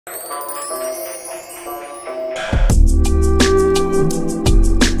Sounds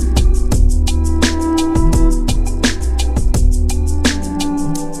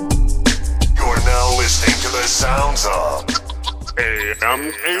of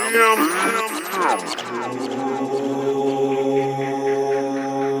AM.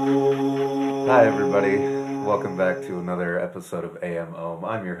 Hi everybody, welcome back to another episode of AM Ohm.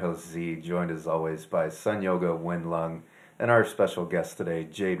 I'm your host Z, joined as always by Sun Yoga Winlung and our special guest today,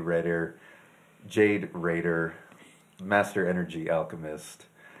 Jade Rehder, Master Energy Alchemist.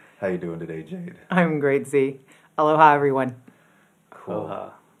 How you doing today, Jade? I'm great, Z. Aloha, everyone.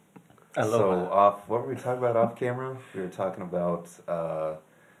 Cool. Aloha. So what were we talking about off camera? We were talking about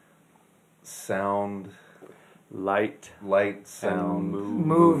sound, light, sound,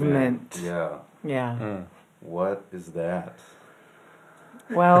 movement. Yeah. What is that?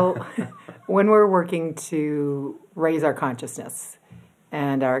 Well, when we're working to raise our consciousness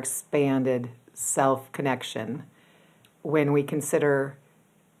and our expanded self-connection, when we consider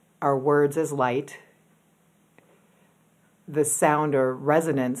our words as light, the sound or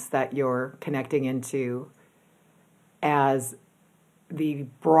resonance that you're connecting into as the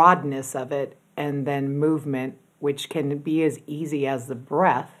broadness of it, and then movement, which can be as easy as the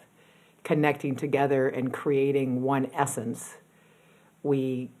breath, connecting together and creating one essence,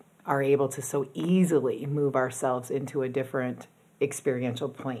 we are able to so easily move ourselves into a different experiential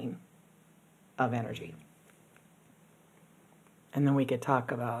plane of energy. And then we could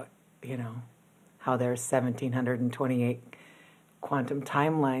talk about, how there's 1,728 quantum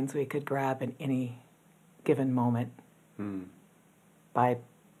timelines we could grab in any given moment by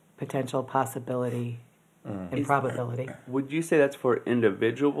potential possibility and probability. Would you say that's for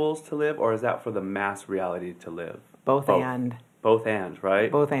individuals to live, or is that for the mass reality to live? Both and,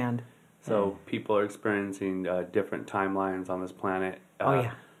 right? Both and. So people are experiencing different timelines on this planet.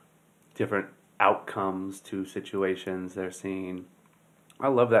 Different outcomes to situations they're seeing. I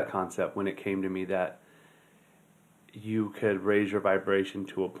love that concept when it came to me that you could raise your vibration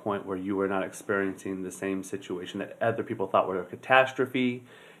to a point where you were not experiencing the same situation that other people thought were a catastrophe.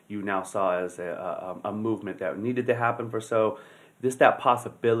 You now saw as a movement that needed to happen for that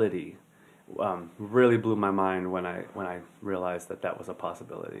possibility really blew my mind when I realized that was a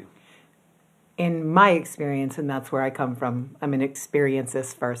possibility. In my experience, and that's where I come from, I'm an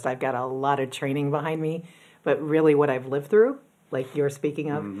experiencist first. I've got a lot of training behind me, but really what I've lived through, like you're speaking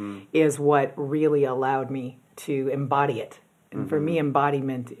of, is what really allowed me to embody it. And for me,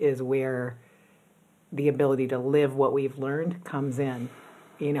 embodiment is where the ability to live what we've learned comes in.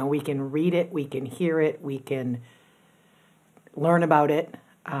 We can read it, we can hear it, we can learn about it,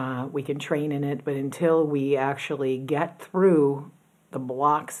 we can train in it, but until we actually get through the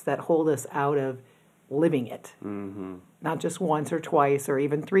blocks that hold us out of living it, not just once or twice or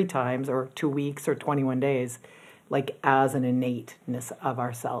even 3 times or 2 weeks or 21 days, like as an innateness of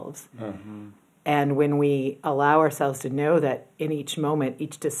ourselves. And when we allow ourselves to know that in each moment,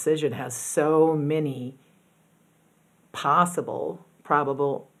 each decision has so many possible,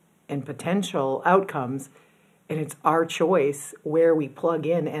 probable, and potential outcomes, and it's our choice where we plug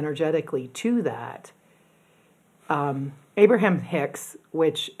in energetically to that. Abraham Hicks,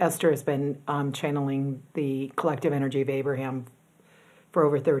 which Esther has been channeling the collective energy of Abraham for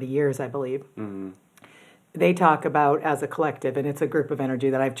over 30 years, I believe. They talk about as a collective, and it's a group of energy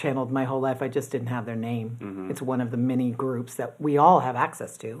that I've channeled my whole life. I just didn't have their name. It's one of the many groups that we all have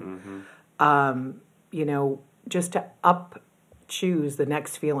access to. Just to choose the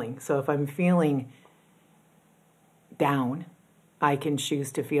next feeling. So if I'm feeling down, I can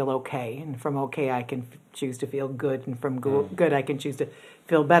choose to feel okay. And from okay, I can choose to feel good. And from good, I can choose to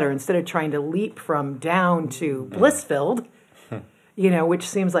feel better. Instead of trying to leap from down to bliss-filled, which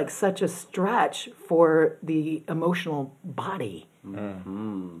seems like such a stretch for the emotional body,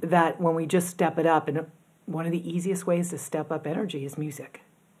 that when we just step it up, and one of the easiest ways to step up energy is music.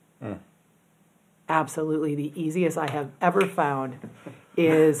 Absolutely, the easiest I have ever found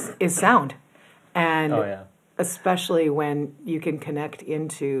is sound, and especially when you can connect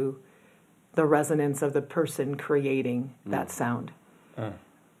into the resonance of the person creating that sound.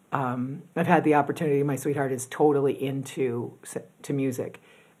 I've had the opportunity. My sweetheart is totally into music,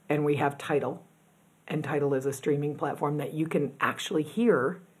 and we have Tidal, and Tidal is a streaming platform that you can actually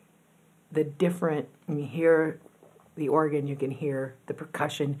hear the different. You hear the organ, you can hear the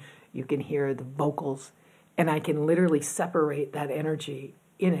percussion, you can hear the vocals, and I can literally separate that energy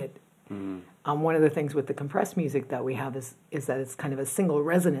in it. One of the things with the compressed music that we have is that it's kind of a single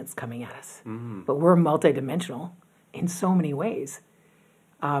resonance coming at us, but we're multidimensional in so many ways.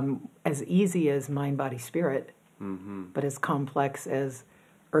 As easy as mind, body, spirit, but as complex as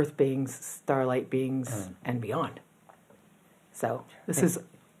earth beings, starlight beings, and beyond. So this is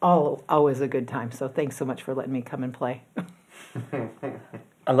always a good time. So thanks so much for letting me come and play.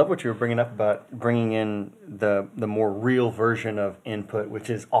 I love what you were bringing up about bringing in the more real version of input, which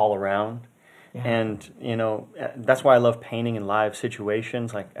is all around. Yeah. And, that's why I love painting in live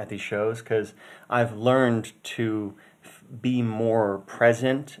situations like at these shows, because I've learned to be more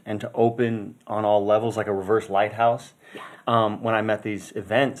present and to open on all levels like a reverse lighthouse when I'm at these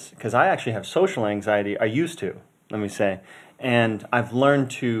events, because I actually have social anxiety. I used to, let me say. And I've learned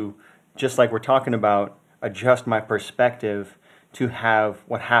to, just like we're talking about, adjust my perspective to have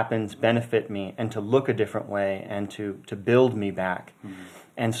what happens benefit me and to look a different way and to build me back. Mm-hmm.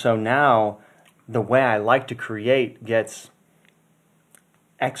 And so now the way I like to create gets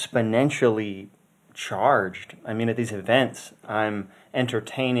exponentially charged. I mean, at these events, I'm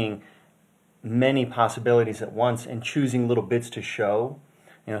entertaining many possibilities at once and choosing little bits to show.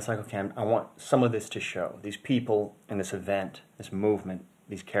 It's like, okay, I want some of this to show, these people in this event, this movement,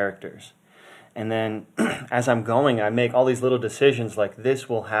 these characters. And then as I'm going, I make all these little decisions like this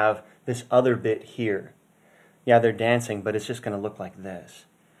will have this other bit here. Yeah, they're dancing, but it's just going to look like this.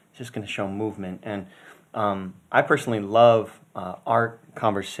 It's just going to show movement. And I personally love art,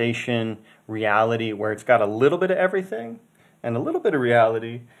 conversation, reality, where it's got a little bit of everything and a little bit of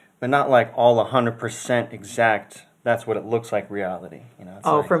reality, but not like all 100% exact. That's what it looks like reality.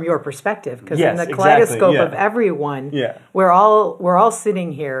 From your perspective, because yes, in the kaleidoscope exactly, of everyone, we're all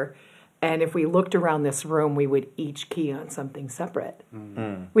sitting here, and if we looked around this room, we would each key on something separate.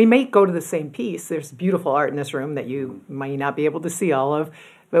 Mm-hmm. We may go to the same piece. There's beautiful art in this room that you might not be able to see all of,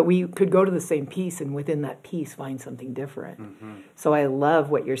 but we could go to the same piece, and within that piece, find something different. Mm-hmm. So I love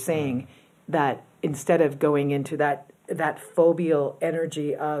what you're saying, that instead of going into that phobial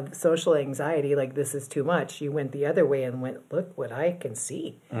energy of social anxiety, like this is too much, you went the other way and went, look what I can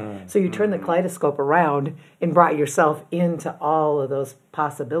see. So you turned the kaleidoscope around and brought yourself into all of those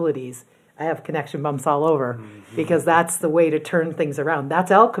possibilities. I have connection bumps all over because that's the way to turn things around.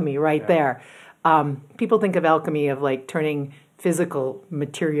 That's alchemy right there. People think of alchemy of like turning physical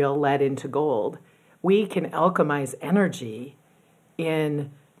material lead into gold. We can alchemize energy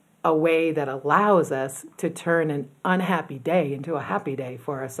in a way that allows us to turn an unhappy day into a happy day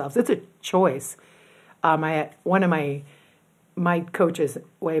for ourselves. It's a choice. One of my coaches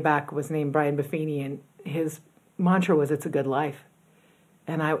way back was named Brian Buffini, and his mantra was, "It's a good life."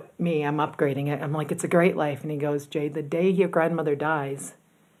 And I'm upgrading it. I'm like, "It's a great life." And he goes, "Jade, the day your grandmother dies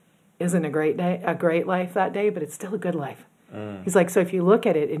isn't a great life that day, but it's still a good life." He's like, so if you look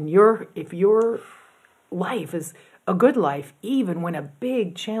at it, if your life is a good life, even when a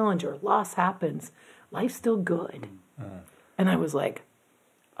big challenge or loss happens, life's still good. And I was like,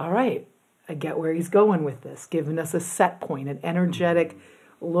 all right, I get where he's going with this, giving us a set point, an energetic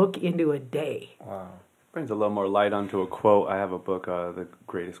look into a day. Wow. Brings a little more light onto a quote. I have a book, The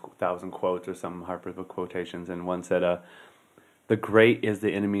Greatest 1,000 Quotes, or some Harper's Book quotations, and one said, the great is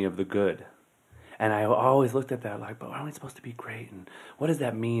the enemy of the good. And I always looked at that like, but aren't we supposed to be great? And what does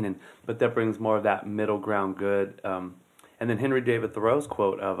that mean? But that brings more of that middle ground good. And then Henry David Thoreau's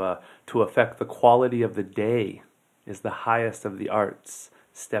quote of, to affect the quality of the day is the highest of the arts,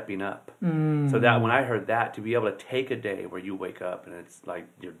 stepping up. So that when I heard that, to be able to take a day where you wake up and it's like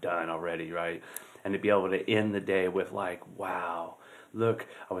you're done already, right? And to be able to end the day with like, wow, look,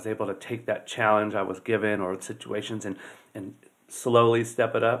 I was able to take that challenge I was given or situations and slowly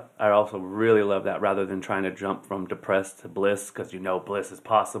step it up. I also really love that, rather than trying to jump from depressed to bliss, because bliss is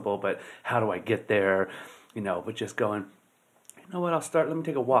possible, but how do I get there? But just going, you know what, let me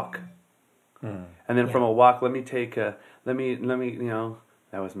take a walk. And then from a walk, let me, that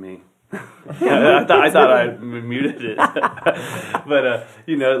was me. I thought I muted it. But,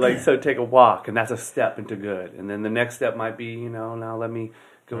 so take a walk, and that's a step into good. And then the next step might be, now let me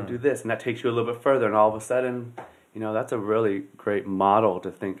go do this. And that takes you a little bit further, and all of a sudden, that's a really great model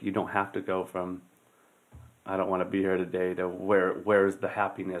to think you don't have to go from, I don't want to be here today, to where's the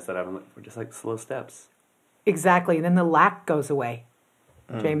happiness that I'm looking for, just like slow steps. Exactly. And then the lack goes away.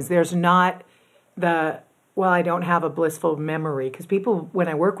 James, there's not I don't have a blissful memory, because people, when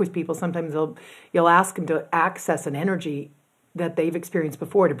I work with people, sometimes you'll ask them to access an energy that they've experienced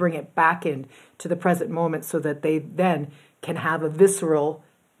before to bring it back into the present moment so that they then can have a visceral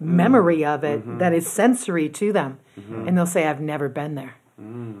memory of it that is sensory to them. And they'll say, I've never been there.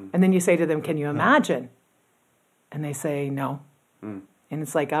 And then you say to them, can you imagine? And they say, no. And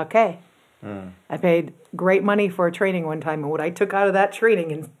it's like, okay. I paid great money for a training one time, and what I took out of that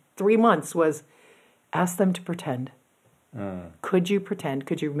training in 3 months was ask them to pretend. Could you pretend?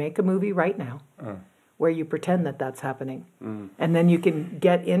 Could you make a movie right now where you pretend that that's happening. And then you can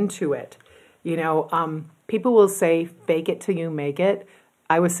get into it. You know, people will say, fake it till you make it.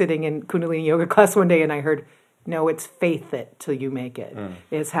 I was sitting in Kundalini yoga class one day and I heard, no, it's faith it till you make it.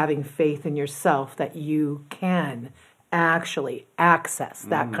 It's having faith in yourself that you can actually access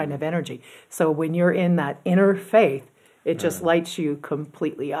that kind of energy. So when you're in that inner faith, it just lights you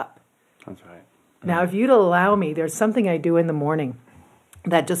completely up. That's right. Now, if you'd allow me, there's something I do in the morning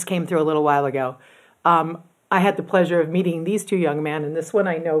that just came through a little while ago. I had the pleasure of meeting these two young men, and this one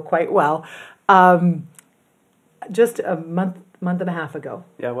I know quite well, just a month and a half ago.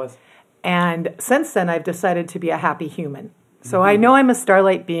 Yeah, it was. And since then, I've decided to be a happy human. So I know I'm a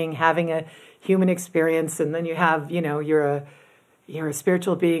starlight being having a human experience, and then you have, you know, you're a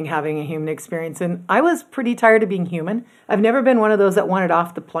spiritual being having a human experience. And I was pretty tired of being human. I've never been one of those that wanted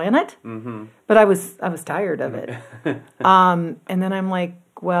off the planet, but I was tired of it. And then I'm like,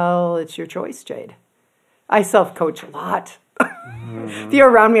 well, it's your choice, Jade. I self-coach a lot. If you're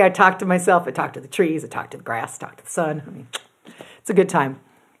around me, I talk to myself. I talk to the trees. I talk to the grass. I talk to the sun. I mean, it's a good time.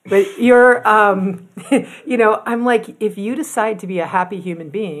 But you're, you know, I'm like, if you decide to be a happy human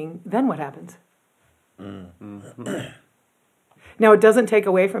being, then what happens? Now, it doesn't take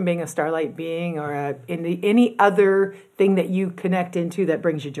away from being a starlight being or any other thing that you connect into that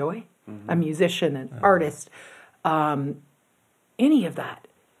brings you joy. A musician, an artist, any of that.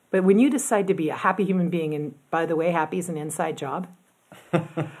 But when you decide to be a happy human being, and by the way, happy is an inside job.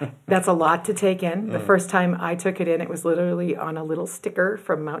 That's a lot to take in. The first time I took it in, it was literally on a little sticker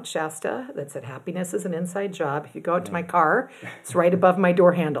from Mount Shasta that said, happiness is an inside job. If you go out to my car, it's right above my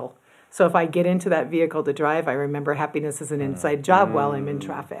door handle. So if I get into that vehicle to drive, I remember happiness is an inside job while I'm in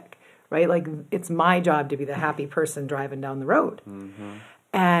traffic, right? Like it's my job to be the happy person driving down the road.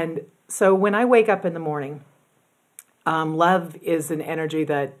 And so when I wake up in the morning, love is an energy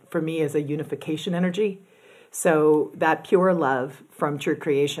that for me is a unification energy. So that pure love from true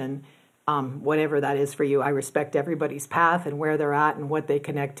creation, whatever that is for you, I respect everybody's path and where they're at and what they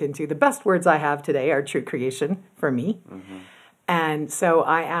connect into. The best words I have today are true creation for me. And so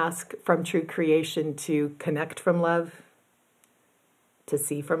I ask from true creation to connect from love, to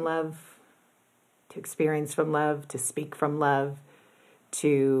see from love, to experience from love, to speak from love,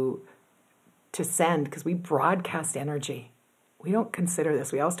 to send, because we broadcast energy. We don't consider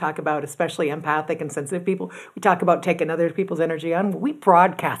this. We always talk about, especially empathic and sensitive people, we talk about taking other people's energy on. We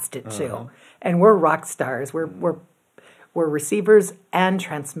broadcast it too. And we're rock stars. We're receivers and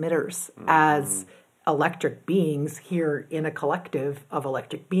transmitters as electric beings here in a collective of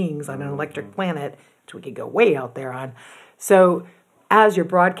electric beings on an electric planet, which we could go way out there on. So as you're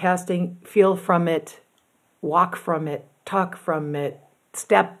broadcasting, feel from it, walk from it, talk from it,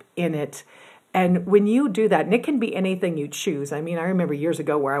 step in it. And when you do that, and it can be anything you choose. I mean, I remember years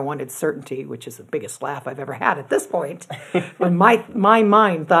ago where I wanted certainty, which is the biggest laugh I've ever had at this point. When my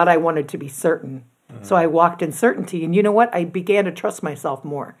mind thought I wanted to be certain. So I walked in certainty. And you know what? I began to trust myself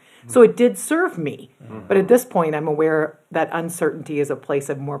more. So it did serve me. But at this point, I'm aware that uncertainty is a place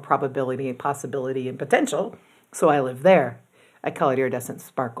of more probability and possibility and potential. So I live there. I call it iridescent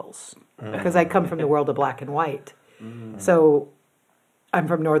sparkles. Because I come from the world of black and white. So I'm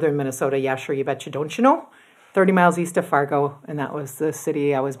from northern Minnesota. Yeah, sure, you betcha, don't you know? 30 miles east of Fargo, and that was the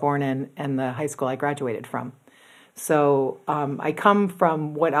city I was born in and the high school I graduated from. So I come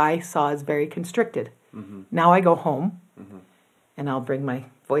from what I saw as very constricted. Now I go home, and I'll bring my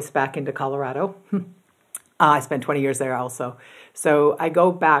voice back into Colorado. I spent 20 years there also. So I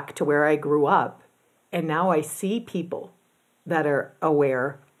go back to where I grew up, and now I see people that are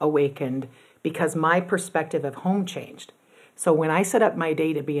aware, awakened, because my perspective of home changed. So when I set up my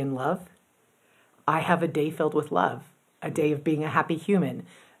day to be in love, I have a day filled with love, a day of being a happy human.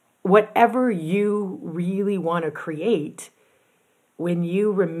 Whatever you really want to create, when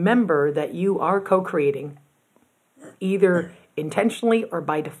you remember that you are co-creating, either intentionally or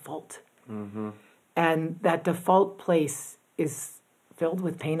by default, and that default place is filled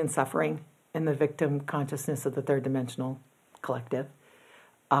with pain and suffering and the victim consciousness of the third dimensional collective.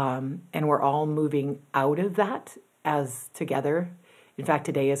 And we're all moving out of that as together. In fact,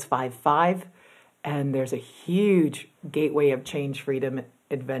 today is 5/5, and there's a huge gateway of change, freedom,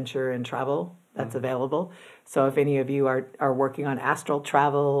 adventure, and travel that's available. So if any of you are working on astral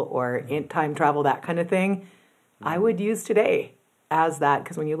travel or in-time travel, that kind of thing, I would use today as that,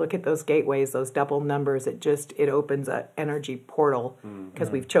 because when you look at those gateways, those double numbers, it opens an energy portal,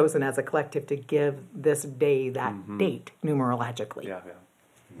 because we've chosen as a collective to give this day that date numerologically.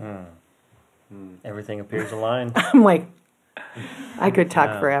 Everything appears aligned. I'm like, I could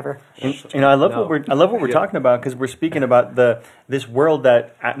talk forever. And, I love what we're talking about, because we're speaking about this world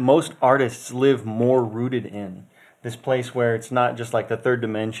that most artists live more rooted in. This place where it's not just like the third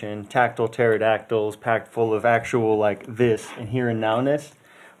dimension, tactile pterodactyls packed full of actual like this and here and nowness,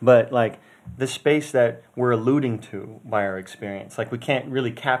 but like the space that we're alluding to by our experience. Like we can't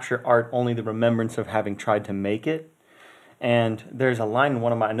really capture art, only the remembrance of having tried to make it. And there's a line in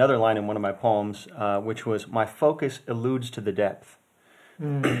another line in one of my poems, which was, "My focus alludes to the depth,"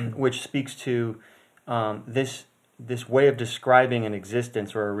 which speaks to this way of describing an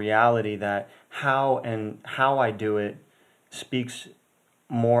existence or a reality that how I do it speaks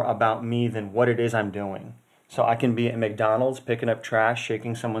more about me than what it is I'm doing. So I can be at McDonald's picking up trash,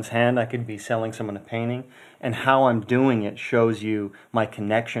 shaking someone's hand. I could be selling someone a painting, and how I'm doing it shows you my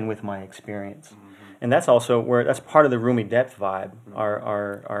connection with my experience. Mm-hmm. And that's also that's part of the Rumi depth vibe. Mm-hmm.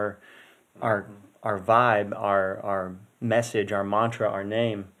 Our vibe, our message, our mantra, our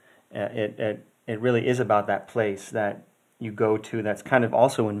name. It really is about that place that you go to that's kind of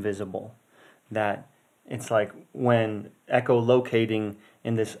also invisible. That it's like when echolocating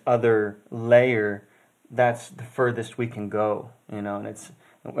in this other layer, that's the furthest we can go, and it's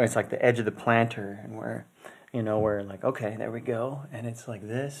like the edge of the planter, and we're like, okay, there we go, and it's like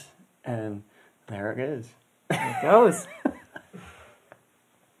this, and there it is. There it goes.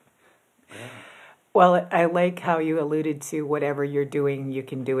 Well, I like how you alluded to whatever you're doing, you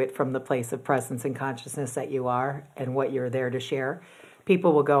can do it from the place of presence and consciousness that you are and what you're there to share.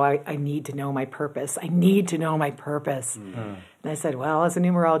 People will go, I need to know my purpose. I need to know my purpose. Mm-hmm. And I said, well, as a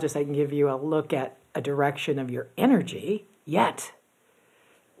numerologist, I can give you a look at a direction of your energy, yet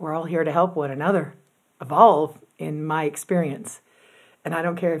we're all here to help one another evolve, in my experience. And I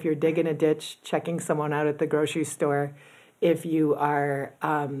don't care if you're digging a ditch, checking someone out at the grocery store, if you are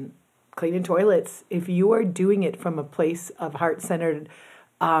cleaning toilets, if you are doing it from a place of heart-centered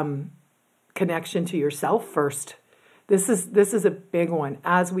connection to yourself first. This is a big one.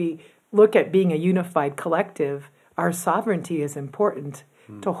 As we look at being a unified collective, our sovereignty is important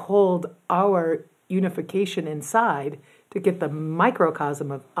to hold our unification inside, to get the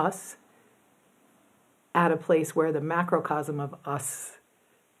microcosm of us at a place where the macrocosm of us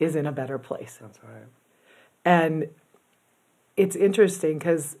is in a better place. That's right. And it's interesting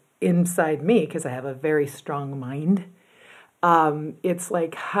because inside me, because I have a very strong mind, it's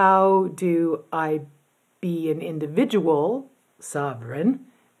like, how do I be an individual sovereign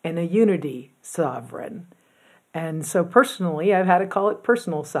and a unity sovereign? And so personally, I've had to call it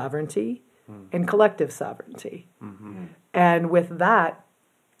personal sovereignty and collective sovereignty. Mm-hmm. And with that,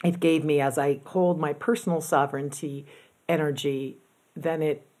 it gave me, as I hold my personal sovereignty energy, then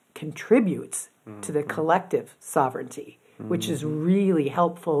it contributes to the collective sovereignty, which is really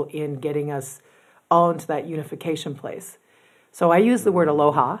helpful in getting us all into that unification place. So I use the word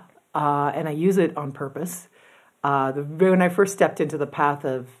aloha, and I use it on purpose. When I first stepped into the path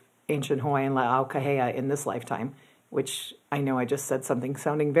of ancient Hawaiian La'au in this lifetime, which I know I just said something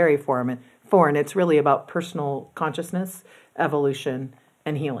sounding very foreign. It's really about personal consciousness, evolution,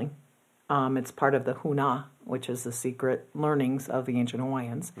 and healing. It's part of the Huna, which is the secret learnings of the ancient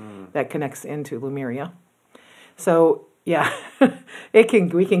Hawaiians that connects into Lemuria. So, yeah, we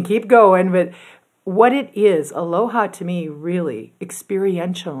can keep going, but what it is, aloha to me really,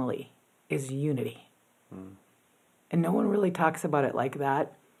 experientially, is unity. And no one really talks about it like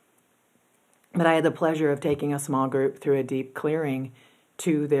that. But I had the pleasure of taking a small group through a deep clearing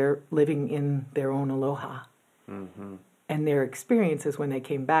to their living in their own aloha. Mm-hmm. And their experiences when they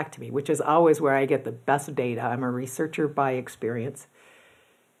came back to me, which is always where I get the best data, I'm a researcher by experience,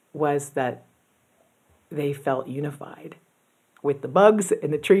 was that they felt unified with the bugs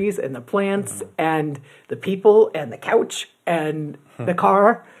and the trees and the plants and the people and the couch and the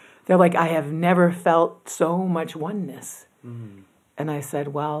car. They're like, I have never felt so much oneness. And I said,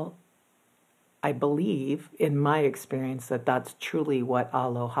 well, I believe in my experience that that's truly what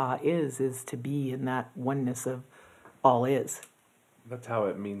aloha is to be in that oneness of all is. That's how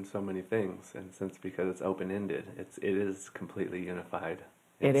it means so many things, and since because it's open-ended, it is completely unified.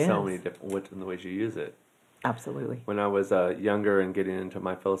 It is. So many different the ways you use it. Absolutely. When I was younger and getting into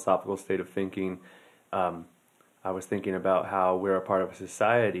my philosophical state of thinking, I was thinking about how we're a part of a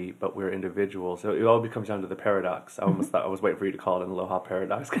society, but we're individuals. So it all comes down to the paradox. I almost thought I was waiting for you to call it an aloha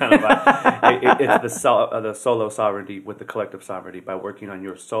paradox, kind of. It's the solo sovereignty with the collective sovereignty. By working on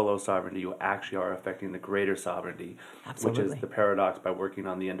your solo sovereignty, you actually are affecting the greater sovereignty, Absolutely. which is the paradox. By working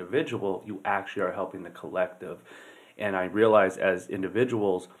on the individual, you actually are helping the collective. And I realized as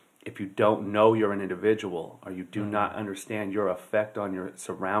individuals, if you don't know you're an individual, or you do not understand your effect on your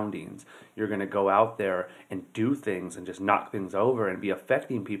surroundings, you're going to go out there and do things and just knock things over and be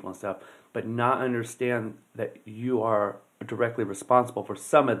affecting people and stuff, but not understand that you are directly responsible for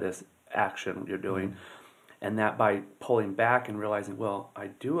some of this action you're doing. And that by pulling back and realizing, well, I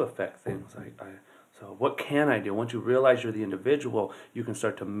do affect things. So what can I do? Once you realize you're the individual, you can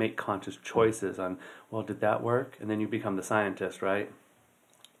start to make conscious choices on, well, did that work? And then you become the scientist, right?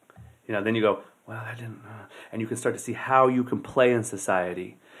 Then you go, well, I didn't. And you can start to see how you can play in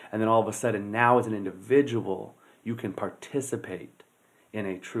society. And then all of a sudden, now as an individual, you can participate in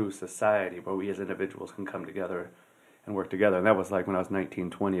a true society where we as individuals can come together and work together. And that was like when I was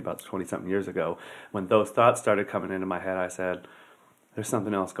 19, 20, about 20-something years ago. When those thoughts started coming into my head, I said, there's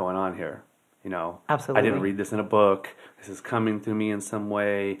something else going on here. Absolutely. I didn't read this in a book. This is coming through me in some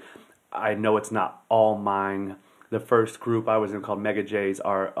way. I know it's not all mine. The first group I was in called Mega J's,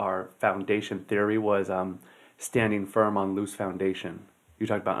 our foundation theory was standing firm on loose foundation. You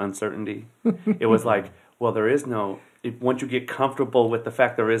talked about uncertainty. It was like, well, there is no, once you get comfortable with the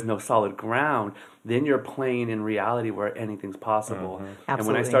fact there is no solid ground, then you're playing in reality where anything's possible. And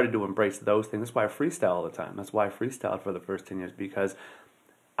when I started to embrace those things, that's why I freestyle all the time. That's why I freestyled for the first 10 years, because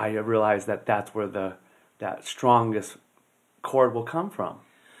I realized that that's where that strongest chord will come from.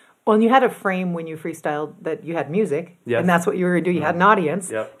 Well, and you had a frame when you freestyled that you had music, and that's what you were going to do. You had an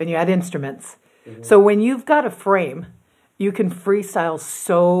audience, and you had instruments. So when you've got a frame, you can freestyle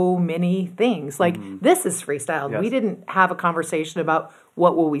so many things. Like this is freestyled. We didn't have a conversation about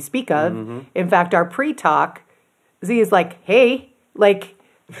what will we speak of. In fact, our pre-talk, Z is like, hey,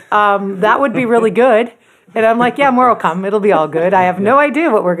 that would be really good. And I'm like, yeah, more will come. It'll be all good. I have no idea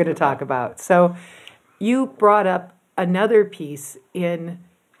what we're going to talk about. So you brought up another piece in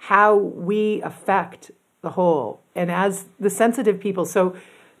how we affect the whole. And as the sensitive people, so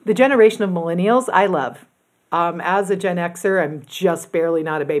the generation of millennials, I love. As a Gen Xer, I'm just barely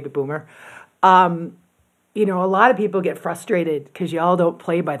not a baby boomer. A lot of people get frustrated because y'all don't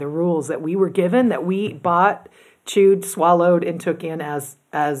play by the rules that we were given, that we bought, chewed, swallowed, and took in as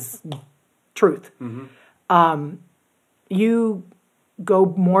truth. You go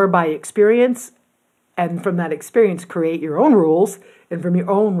more by experience, and from that experience, create your own rules, and from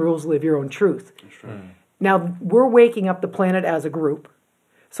your own rules, live your own truth. That's right. Now, we're waking up the planet as a group.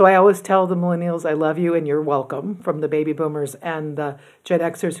 So I always tell the millennials, I love you and you're welcome, from the baby boomers and the Gen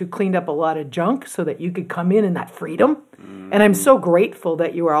Xers who cleaned up a lot of junk so that you could come in that freedom. And I'm so grateful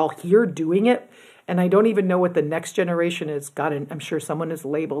that you are all here doing it. And I don't even know what the next generation has gotten. I'm sure someone has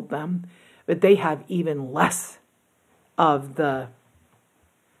labeled them, but they have even less of the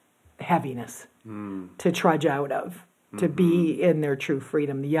heaviness to trudge out of, to be in their true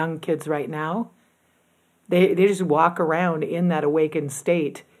freedom. The young kids right now, they just walk around in that awakened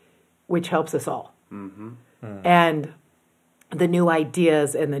state, which helps us all. And the new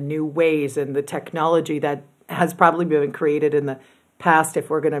ideas and the new ways and the technology that has probably been created in the past, if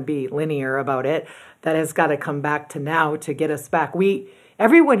we're going to be linear about it, that has got to come back to now to get us back.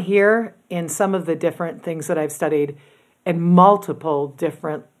 Everyone here, in some of the different things that I've studied and multiple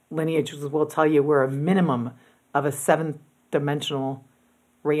different lineages, will tell you we're a minimum of a seventh dimensional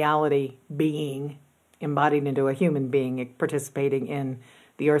reality being embodied into a human being participating in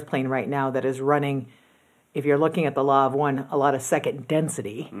the earth plane right now that is running, if you're looking at the law of one, a lot of second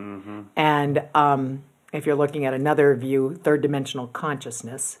density. And if you're looking at another view, third dimensional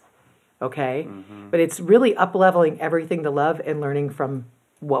consciousness. Okay? But it's really up-leveling everything to love and learning from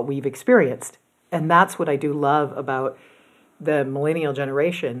what we've experienced. And that's what I do love about the millennial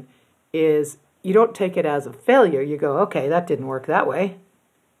generation, is you don't take it as a failure. You go, okay, that didn't work that way.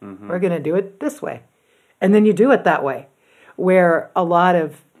 We're going to do it this way. And then you do it that way, where a lot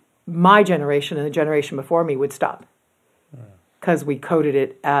of my generation and the generation before me would stop because we coded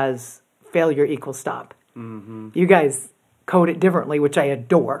it as failure equals stop. You guys code it differently, which I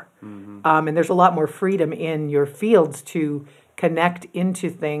adore. And there's a lot more freedom in your fields to connect into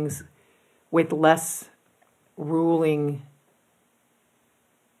things with less ruling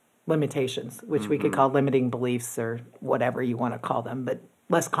limitations, which we could call limiting beliefs or whatever you want to call them, but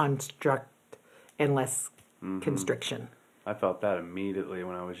less construct and less constriction. I felt that immediately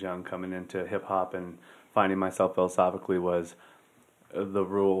when I was young, coming into hip-hop and finding myself philosophically, was the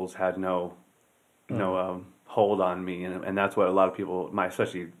rules had no hold on me, and that's what a lot of people, my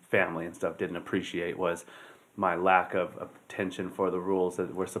especially family and stuff, didn't appreciate, was my lack of attention for the rules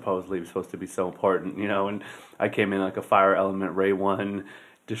that were supposed to be so important, and I came in like a fire element, Ray 1,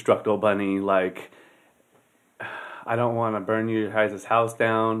 Destructo Bunny, like, I don't want to burn you guys' house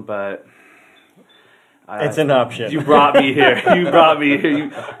down, but It's an option. You brought me here. You brought me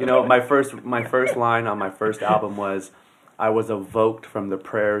here. You know, my first line on my first album was, "I was evoked from the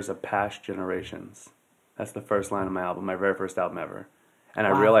prayers of past generations." That's the first line of my album, my very first album ever. And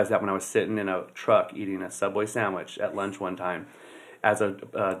I realized that when I was sitting in a truck eating a Subway sandwich at lunch one time, as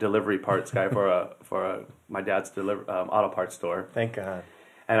a delivery parts guy for my dad's auto parts store. Thank God.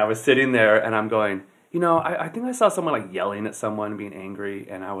 And I was sitting there, and I'm going, you know, I think I saw someone like yelling at someone, being angry,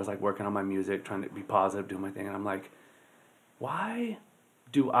 and I was like working on my music, trying to be positive, doing my thing, and I'm like, why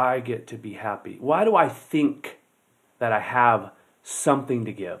do I get to be happy? Why do I think that I have something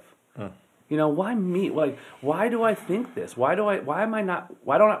to give? You know, why me? Like, why do I think this? Why don't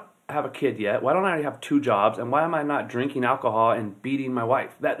I have a kid yet? Why don't I have 2 jobs? And why am I not drinking alcohol and beating my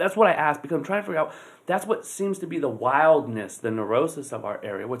wife? That's what I ask, because I'm trying to figure out, that's what seems to be the wildness, the neurosis of our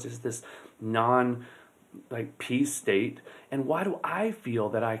area, which is this peace state. And why do I feel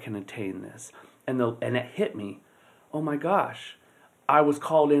that I can attain this? And it hit me, oh my gosh, I was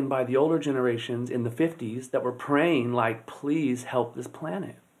called in by the older generations in the 50s that were praying like, please help this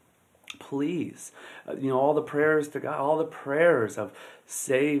planet. Please, you know, all the prayers to God, all the prayers of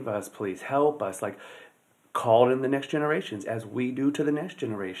save us, please help us, like called in the next generations as we do to the next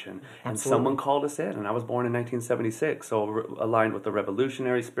generation. Absolutely. And someone called us in, and I was born in 1976, so aligned with the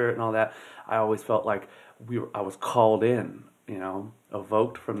revolutionary spirit and all that. I always felt like I was called in, you know,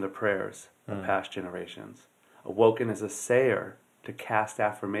 evoked from the prayers of past generations, awoken as a sayer to cast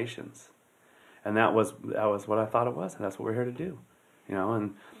affirmations, and that was what I thought it was, and that's what we're here to do, you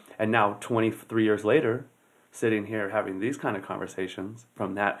know. And now, 23 years later, sitting here having these kind of conversations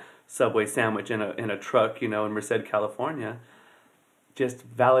from that Subway sandwich in a truck, you know, in Merced, California,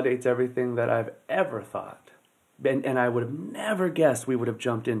 just validates everything that I've ever thought. And I would have never guessed we would have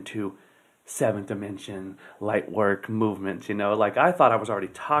jumped into 7th dimension, light work, movement, you know. Like, I thought I was already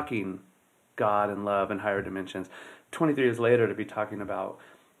talking God and love and higher dimensions. 23 years later, to be talking about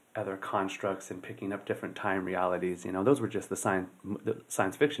other constructs and picking up different time realities, you know, those were just the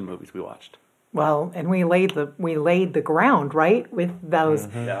science fiction movies we watched. Well, and we laid the ground, right, with those.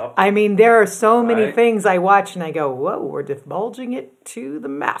 Yep. I mean, there are so many things I watch and I go, whoa, we're divulging it to the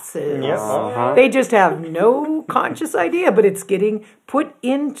masses. Yes. They just have no conscious idea, but it's getting put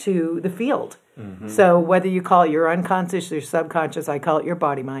into the field. So whether you call it your unconscious or subconscious, I call it your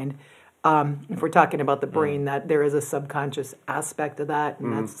body mind. If we're talking about the brain, that there is a subconscious aspect of that,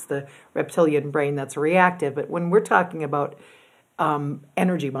 and that's the reptilian brain that's reactive. But when we're talking about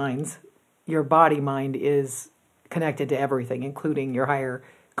energy minds, your body mind is connected to everything, including your higher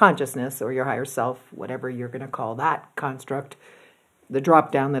consciousness or your higher self, whatever you're going to call that construct, the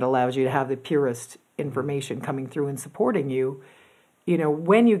drop down that allows you to have the purest information coming through and supporting you. You know,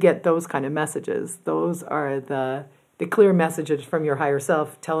 when you get those kind of messages, those are the clear messages from your higher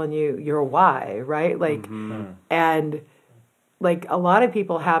self telling you your why, right? Like, and like a lot of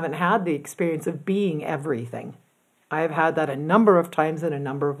people haven't had the experience of being everything. I've had that a number of times in a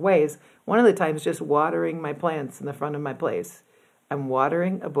number of ways. One of the times just watering my plants in the front of my place. I'm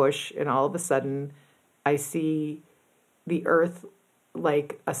watering a bush, and all of a sudden I see the earth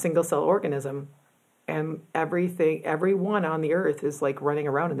like a single cell organism, and everyone on the earth is like running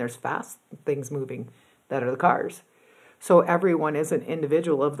around, and there's fast things moving that are the cars. So everyone is an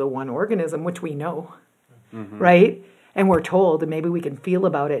individual of the one organism, which we know, right? And we're told, and maybe we can feel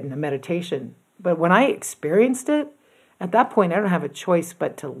about it in a meditation. But when I experienced it, at that point, I don't have a choice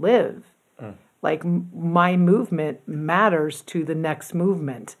but to live. Like, my movement matters to the next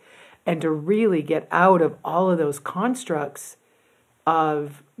movement. And to really get out of all of those constructs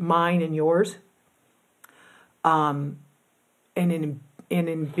of mine and yours. And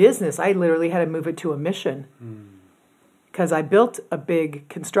in business, I literally had to move it to a mission. Because I built a big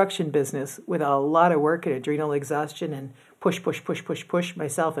construction business with a lot of work and adrenal exhaustion and push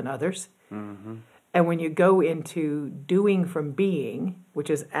myself and others. And when you go into doing from being, which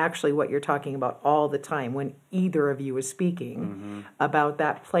is actually what you're talking about all the time when either of you is speaking, about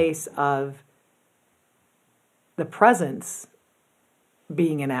that place of the presence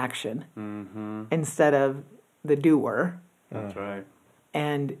being in action instead of the doer. That's right.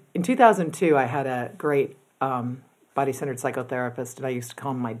 And in 2002, I had a great body-centered psychotherapist, and I used to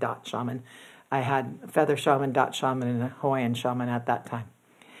call him my dot shaman. I had a feather shaman, dot shaman, and a Hawaiian shaman at that time.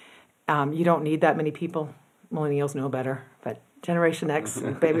 You don't need that many people. Millennials know better, but Generation X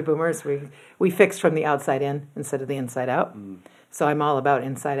and baby boomers, we fixed from the outside in instead of the inside out. So I'm all about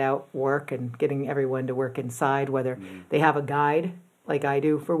inside out work and getting everyone to work inside, whether they have a guide like I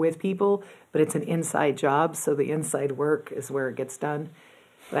do for with people, but it's an inside job, so the inside work is where it gets done.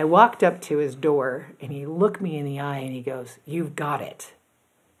 But I walked up to his door, and he looked me in the eye, and he goes, "You've got it."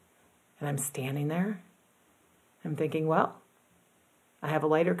 And I'm standing there, I'm thinking, well, I have a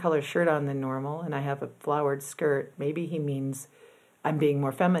lighter color shirt on than normal, and I have a flowered skirt. Maybe he means I'm being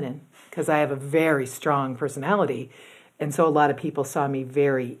more feminine because I have a very strong personality. And so a lot of people saw me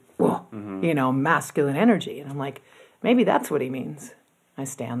very, masculine energy. And I'm like, maybe that's what he means. I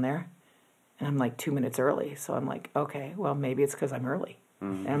stand there, and I'm like 2 minutes early. So I'm like, okay, well, maybe it's because I'm early.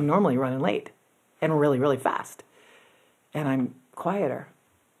 And I'm normally running late and really, really fast. And I'm quieter.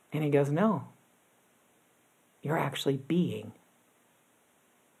 And he goes, no, you're actually being.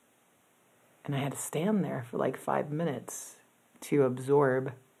 And I had to stand there for like 5 minutes to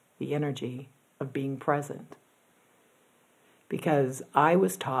absorb the energy of being present. Because I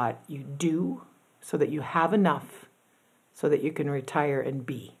was taught you do so that you have enough so that you can retire and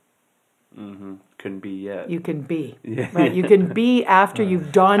be. Couldn't be yet. You can be. Right? You can be after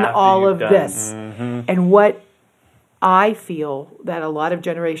you've done all of this. And what I feel that a lot of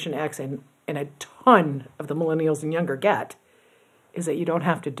Generation X and a ton of the millennials and younger get is that you don't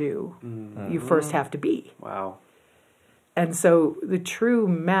have to do. You first have to be. Wow. And so the true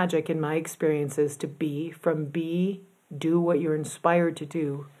magic in my experience is to be, from be, do what you're inspired to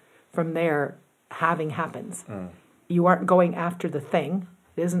do. From there, having happens. You aren't going after the thing.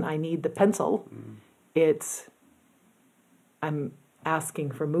 It isn't, I need the pencil. It's, I'm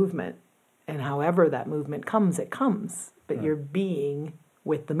asking for movement. And however that movement comes, it comes. But you're being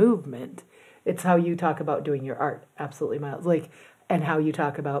with the movement. It's how you talk about doing your art. Absolutely, Miles. And how you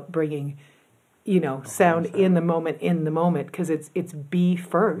talk about bringing, sound in the moment, because it's be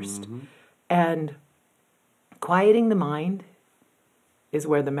first. And quieting the mind is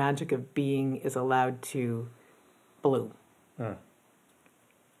where the magic of being is allowed to bloom.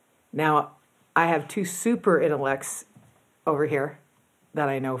 Now, I have two super intellects over here that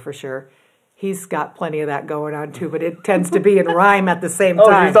I know for sure. He's got plenty of that going on too, but it tends to be in rhyme at the same time.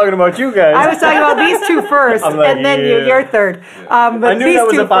 Oh, you're talking about you guys. I was talking about these two first, like, and then you're third. But I knew that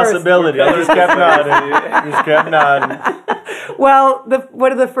was a possibility. I just kept nodding. Well,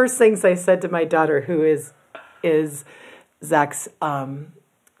 one of the first things I said to my daughter, who is Zach's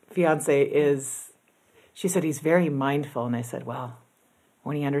fiance, is she said he's very mindful, and I said, well,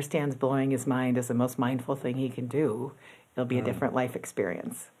 when he understands blowing his mind is the most mindful thing he can do, it'll be a different life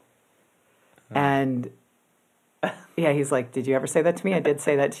experience. And yeah, he's like, did you ever say that to me? I did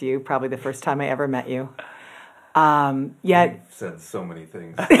say that to you, probably the first time I ever met you. Yet you've said so many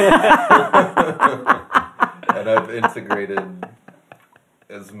things. And I've integrated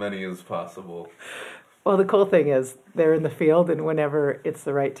as many as possible. Well, the cool thing is they're in the field, and whenever it's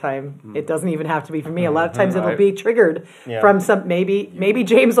the right time, it doesn't even have to be for me. A lot of times it'll be triggered from some, maybe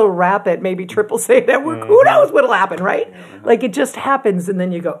James will rap it, maybe Trip will say that, who knows what'll happen, right? Like it just happens, and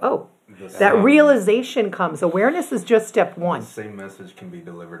then you go, oh, that realization comes. Awareness is just step one. The same message can be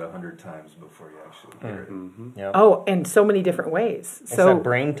delivered 100 times before you actually hear it. Yep. Oh, in so many different ways. It's that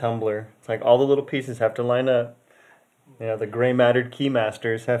brain tumbler. It's like all the little pieces have to line up. The gray mattered key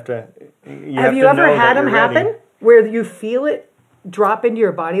masters have to. Have you ever had them happen where you feel it drop into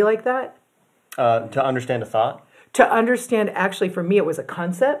your body like that? To understand a thought? To understand, actually, for me, it was a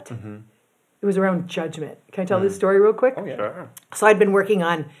concept. It was around judgment. Can I tell this story real quick? Oh, yeah. Sure. So I'd been working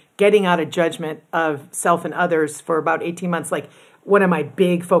on getting out of judgment of self and others for about 18 months. Like one of my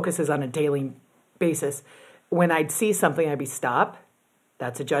big focuses on a daily basis. When I'd see something, I'd be, stop.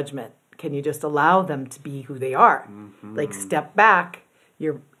 That's a judgment. Can you just allow them to be who they are? Like step back.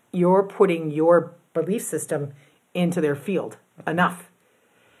 You're putting your belief system into their field. Enough.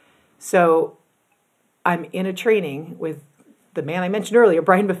 So I'm in a training with the man I mentioned earlier,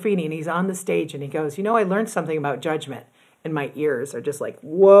 Brian Buffini, and he's on the stage and he goes, I learned something about judgment. And my ears are just like,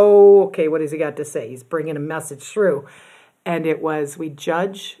 whoa, okay, what has he got to say? He's bringing a message through. And it was, we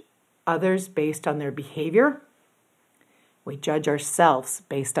judge others based on their behavior. We judge ourselves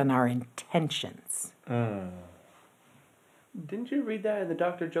based on our intentions. Didn't you read that in the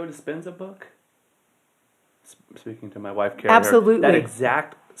Dr. Joe Dispenza book? Speaking to my wife, Carrie. Absolutely. That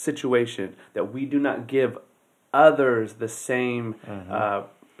exact situation, that we do not give others the same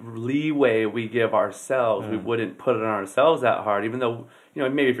leeway we give ourselves. We wouldn't put it on ourselves that hard, even though,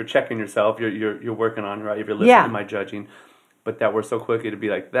 maybe if you're checking yourself, you're working on, right? If you're listening to my judging. But that we're so quickly to be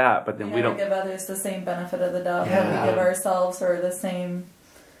like that, but then we don't give others the same benefit of the doubt that we give ourselves, or the same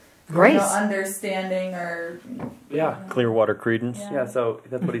grace, understanding, or Clearwater credence. Yeah, so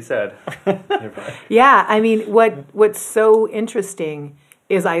that's what he said. Yeah, I mean, what's so interesting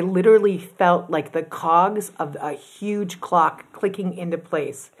is I literally felt like the cogs of a huge clock clicking into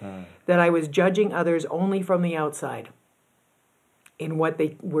place, that I was judging others only from the outside in what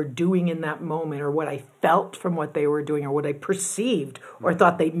they were doing in that moment, or what I felt from what they were doing, or what I perceived or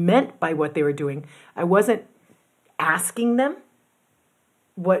thought they meant by what they were doing. I wasn't asking them,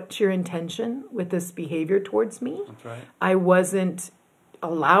 what's your intention with this behavior towards me? That's right. I wasn't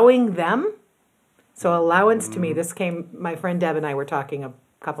allowing them. So allowance to me, this came, my friend Deb and I were talking a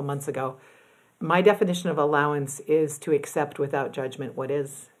couple months ago. My definition of allowance is to accept without judgment what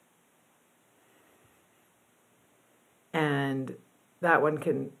is. And that one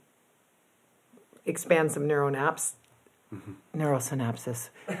can expand some neurosynapses.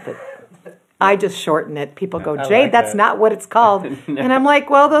 But I just shorten it. People go, Jade, like that's that. not what it's called. And I'm like,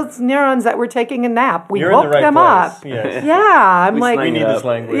 well, those neurons that were taking a nap, we You're in the woke right them place. up. Yes. Yeah, I'm We like, slang We it need up. this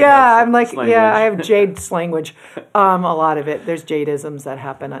language. yeah, I'm like, Slang yeah, language. I have Jade language. A lot of it. There's Jadeisms that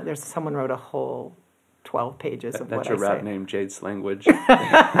happen. There's someone wrote a whole 12 pages of That's what your I rap say. name, Jade's language.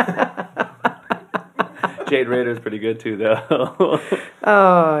 Jade Rehder is pretty good too, though.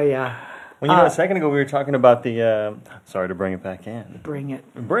 Oh, yeah. Well, a second ago we were talking about the. Sorry to bring it back in. Bring it.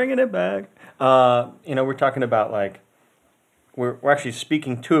 Bringing it back. We're talking about like we're actually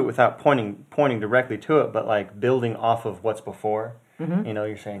speaking to it without pointing directly to it, but like building off of what's before. Mm-hmm.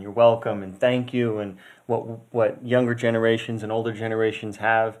 You're saying you're welcome and thank you, and what younger generations and older generations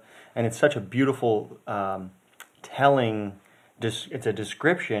have, and it's such a beautiful telling. It's a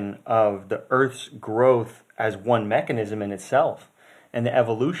description of the Earth's growth as one mechanism in itself, and the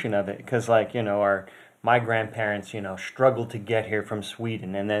evolution of it. Because my grandparents, struggled to get here from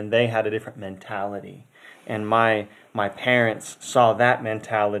Sweden, and then they had a different mentality. And my parents saw that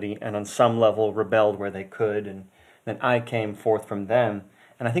mentality and on some level rebelled where they could, and then I came forth from them.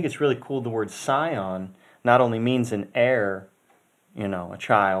 And I think it's really cool the word scion not only means an heir, a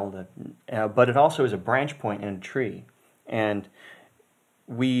child, but it also is a branch point in a tree. And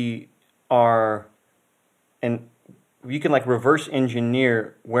we are, and you can reverse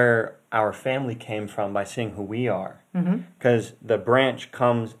engineer where our family came from by seeing who we are, because the branch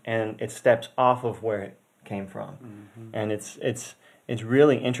comes and it steps off of where it came from, and it's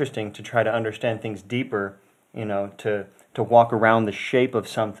really interesting to try to understand things deeper, to walk around the shape of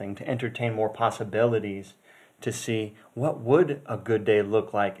something, to entertain more possibilities, to see what would a good day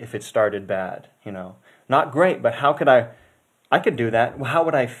look like if it started bad, not great, but how could I could do that. How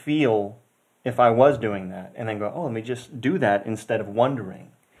would I feel if I was doing that? And then go, let me just do that instead of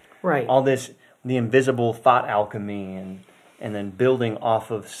wondering. Right. All this, the invisible thought alchemy, and then building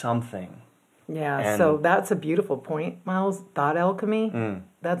off of something. Yeah, And- so that's a beautiful point, Miles. Thought alchemy,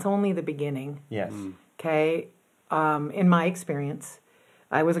 that's only the beginning. Yes. Okay? In my experience,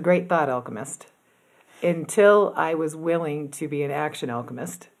 I was a great thought alchemist until I was willing to be an action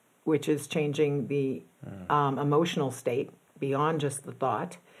alchemist, which is changing the emotional state beyond just the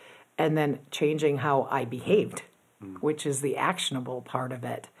thought, and then changing how I behaved, which is the actionable part of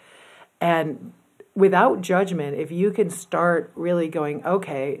it. And without judgment, if you can start really going,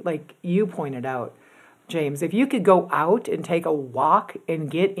 okay, like you pointed out, James, if you could go out and take a walk and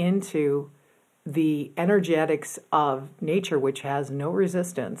get into the energetics of nature, which has no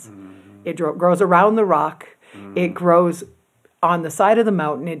resistance, it grows around the rock, it grows on the side of the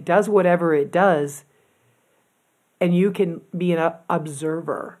mountain, it does whatever it does, and you can be an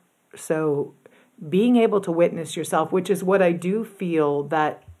observer. So being able to witness yourself, which is what I do feel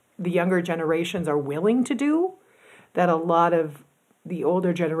that the younger generations are willing to do, that a lot of the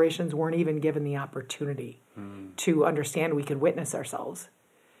older generations weren't even given the opportunity to understand we could witness ourselves.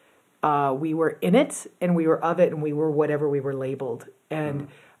 We were in it, and we were of it, and we were whatever we were labeled. And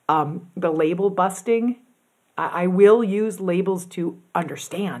the label busting, I will use labels to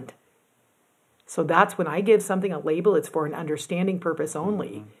understand. So that's when I give something a label, it's for an understanding purpose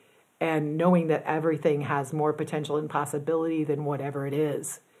only. And knowing that everything has more potential and possibility than whatever it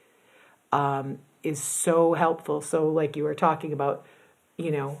is so helpful. So like you were talking about,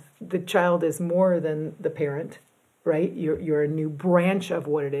 the child is more than the parent, right? You're a new branch of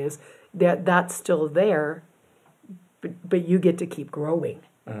what it is. That's still there, but you get to keep growing.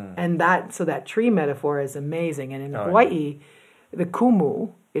 And that tree metaphor is amazing. And in Hawaii, the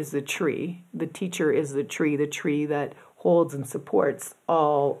kumu is the tree. The teacher is the tree that holds and supports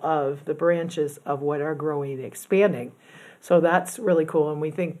all of the branches of what are growing and expanding. So that's really cool. And we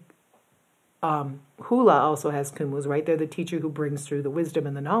think hula also has kumus, right? They're the teacher who brings through the wisdom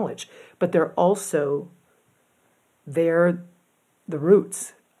and the knowledge. But they're the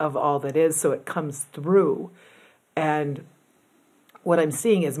roots of all that is, so it comes through. And what I'm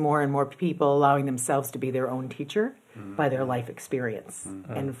seeing is more and more people allowing themselves to be their own teacher by their life experience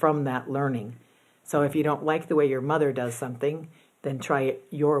and from that learning. So if you don't like the way your mother does something, then try it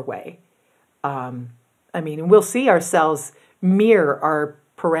your way. We'll see ourselves mirror our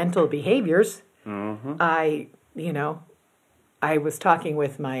parental behaviors. I was talking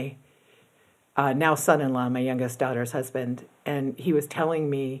with my now son-in-law, my youngest daughter's husband, and he was telling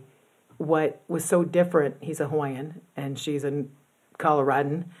me what was so different. He's a Hawaiian, and she's a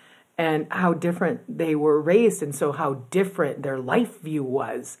Coloradan, and how different they were raised, and so how different their life view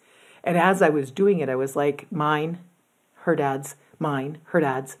was. And as I was doing it, I was like, mine, her dad's, mine, her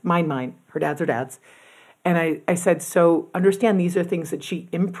dad's, mine, her dad's, her dad's. And I said, so understand these are things that she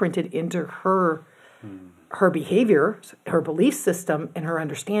imprinted into her behavior, her belief system, and her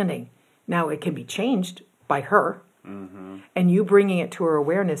understanding. Now it can be changed by her, and you bringing it to her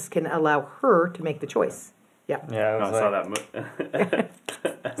awareness can allow her to make the choice. Yeah. Yeah, I saw that.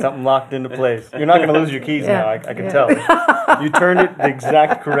 Something locked into place. You're not going to lose your keys now. I can tell. You turned it the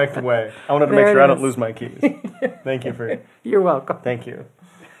exact correct way. I wanted to make sure I don't lose my keys. Thank you for. You're welcome. Thank you.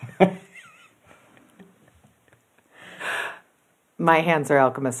 My hands are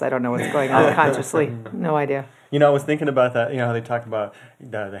alchemists. I don't know what's going on consciously. No idea. You know, I was thinking about that. You know how they talk about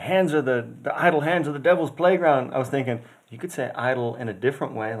the hands are the idle hands are the devil's playground. I was thinking you could say idle in a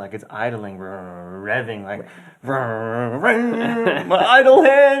different way, like it's idling, revving, like my idle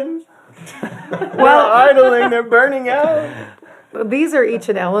hands. Well, idling, they're burning out. These are each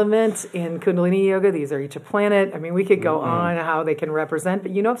an element in Kundalini Yoga. These are each a planet. I mean, we could go on how they can represent,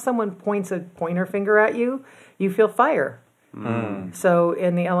 but you know, if someone points a pointer finger at you, you feel fire. So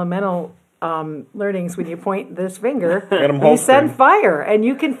in the elemental learnings, when you point this finger, you send fire, and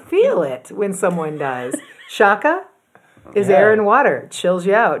you can feel it when someone does. Shaka is air and water. It chills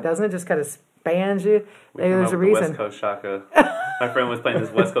you out, doesn't it? Just kind of spans you. There's a reason. West Coast Shaka. My friend was playing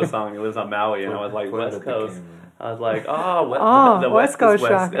this West Coast song. He lives on Maui, and I was like, West Coast. I was like, the West Coast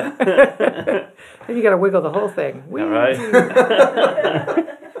Shaka. Then you got to wiggle the whole thing. Yeah, right?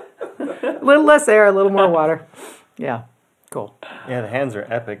 A little less air, a little more water. Yeah. Cool. Yeah, the hands are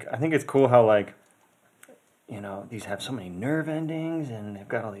epic. I think it's cool how, like, you know, these have so many nerve endings, and they've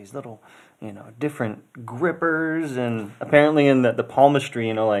got all these little, you know, different grippers, and apparently in the palmistry,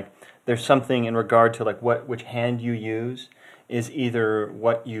 you know, like, there's something in regard to, like, which hand you use is either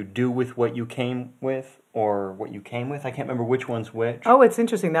what you do with what you came with or what you came with. I can't remember which one's which. Oh, it's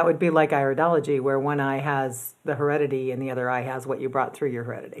interesting. That would be like iridology, where one eye has the heredity and the other eye has what you brought through your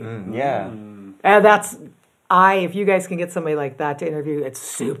heredity. Yeah. That's... if you guys can get somebody like that to interview, it's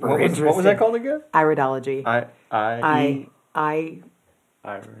super interesting. What was that called again? Iridology. How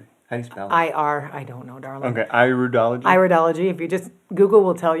do you spell it? IR. I don't know, darling. Okay, iridology. Iridology. If you just Google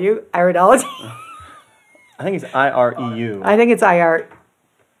will tell you iridology. I think it's IREU. I think it's IREU.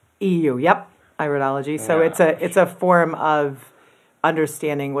 Yep, iridology. So it's a form of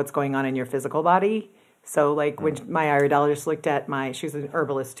understanding what's going on in your physical body. So, like, when my iridologist looked at she's an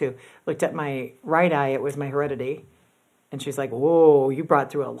herbalist too, looked at my right eye, it was my heredity. And she's like, whoa, you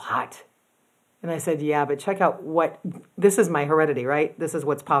brought through a lot. And I said, yeah, but check out this is my heredity, right? This is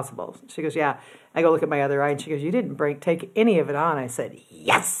what's possible. She goes, yeah. I go look at my other eye, and she goes, you didn't take any of it on. I said,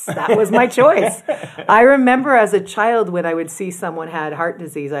 yes, that was my choice. I remember as a child when I would see someone had heart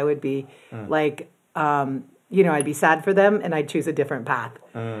disease, I would be like, I'd be sad for them, and I'd choose a different path.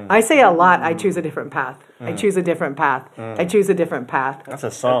 I say a lot, I choose a different path. I choose a different path. I choose a different path. That's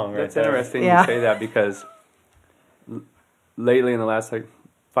a song, right? That's interesting you say that, because lately in the last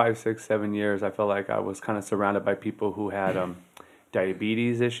 5, 6, 7 years, I felt like I was kind of surrounded by people who had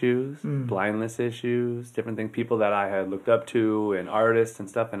diabetes issues, blindness issues, different things, people that I had looked up to, and artists and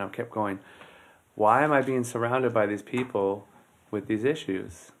stuff, and I kept going, why am I being surrounded by these people with these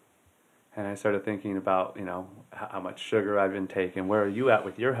issues? And I started thinking about, how much sugar I've been taking. Where are you at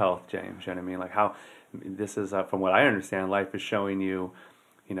with your health, James? You know what I mean? Like, how this is, from what I understand, life is showing you,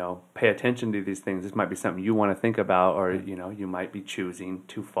 pay attention to these things. This might be something you want to think about, or, you might be choosing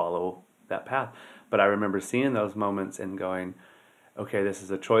to follow that path. But I remember seeing those moments and going, okay, this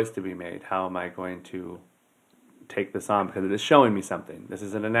is a choice to be made. How am I going to take this on? Because it is showing me something. This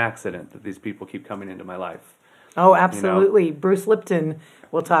isn't an accident that these people keep coming into my life. Oh, absolutely. Bruce Lipton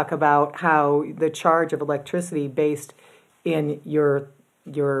will talk about how the charge of electricity based in your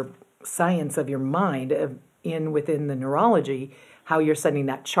science of your mind, within the neurology, how you're sending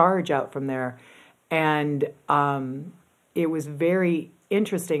that charge out from there. And it was very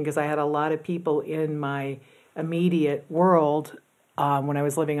interesting because I had a lot of people in my immediate world when I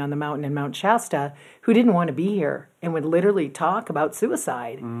was living on the mountain in Mount Shasta who didn't want to be here and would literally talk about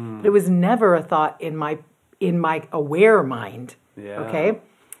suicide. But it was never a thought in my aware mind. Yeah. Okay?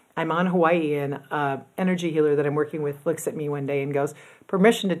 I'm on Hawaii, and an energy healer that I'm working with looks at me one day and goes,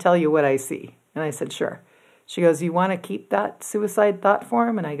 permission to tell you what I see. And I said, sure. She goes, you want to keep that suicide thought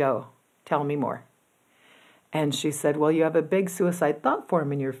form? And I go, tell me more. And she said, well, you have a big suicide thought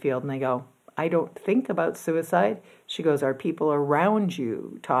form in your field. And I go, I don't think about suicide. She goes, are people around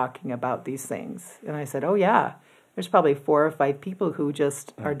you talking about these things? And I said, oh, yeah. There's probably 4 or 5 people who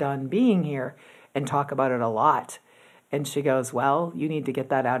just are done being here and talk about it a lot. And she goes, well, you need to get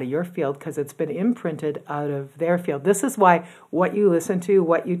that out of your field because it's been imprinted out of their field. This is why what you listen to,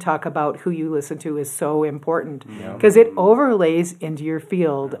 what you talk about, who you listen to is so important because it overlays into your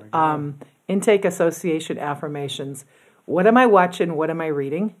field. Intake, association, affirmations. What am I watching? What am I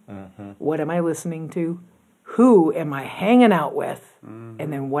reading? What am I listening to? Who am I hanging out with?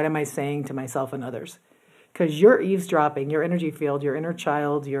 And then what am I saying to myself and others? Because you're eavesdropping, your energy field, your inner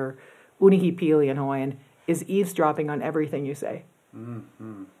child, your unihipili in Hawaiian, is eavesdropping on everything you say.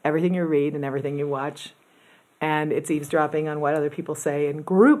 Everything you read and everything you watch. And it's eavesdropping on what other people say in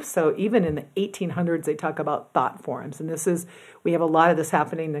groups. So even in the 1800s, they talk about thought forms. And we have a lot of this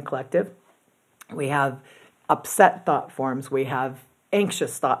happening in the collective. We have upset thought forms. We have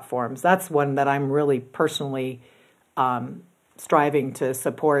anxious thought forms. That's one that I'm really personally striving to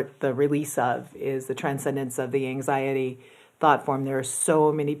support the release of, is the transcendence of the anxiety thought form. There are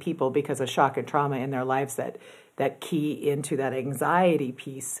so many people because of shock and trauma in their lives that key into that anxiety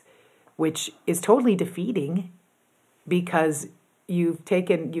piece, which is totally defeating because you've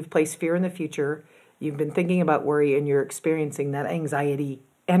placed fear in the future, you've been thinking about worry, and you're experiencing that anxiety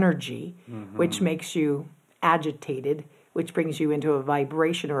energy, which makes you agitated, which brings you into a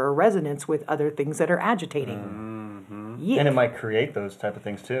vibration or a resonance with other things that are agitating. And it might create those type of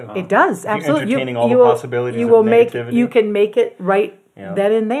things too. It does, absolutely. You're entertaining all the possibilities of negativity. You can make it right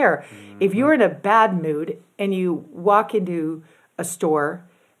then and there. If you're in a bad mood and you walk into a store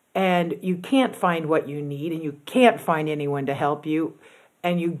and you can't find what you need and you can't find anyone to help you,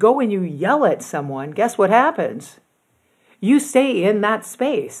 and you go and you yell at someone, guess what happens? You stay in that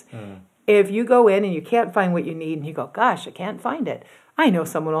space. If you go in and you can't find what you need and you go, gosh, I can't find it, I know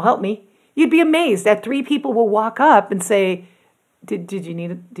someone will help me. You'd be amazed that 3 people will walk up and say, did you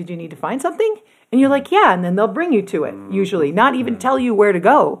need to find something? And you're like, yeah, and then they'll bring you to it, usually. Not even tell you where to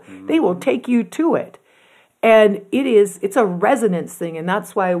go. They will take you to it. And it's a resonance thing, and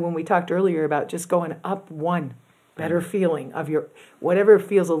that's why when we talked earlier about just going up one better feeling of your, whatever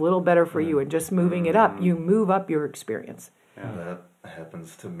feels a little better for you and just moving it up, you move up your experience. That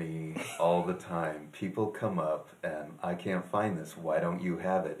happens to me all the time. People come up and I can't find this. Why don't you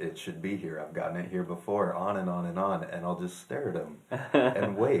have it? It should be here. I've gotten it here before, on and on and on. And I'll just stare at them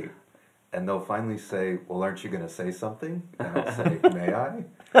and wait. And they'll finally say, well, aren't you going to say something? And I'll say, may I?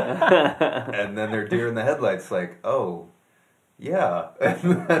 And then they're deer in the headlights like, oh, yeah. And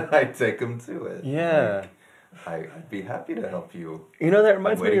then I take them to it. Yeah. I'd be happy to help you. You know, that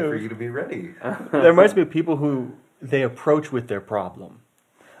reminds me of... I'm waiting for you to be ready. That reminds me of people who they approach with their problem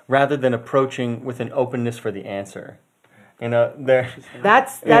rather than approaching with an openness for the answer. You know, that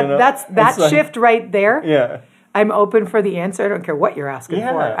like, shift right there. Yeah. I'm open for the answer. I don't care what you're asking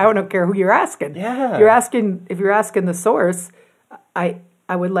for. I don't care who you're asking. Yeah. If you're asking the source, I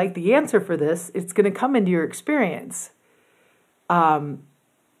would like the answer for this. It's going to come into your experience.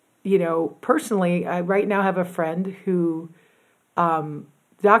 You know, personally, I right now have a friend who,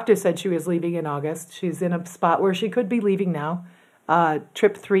 doctor said she was leaving in August. She's in a spot where she could be leaving now.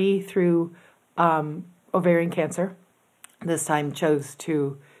 Trip 3 through ovarian cancer. This time chose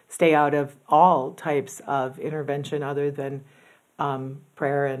to stay out of all types of intervention other than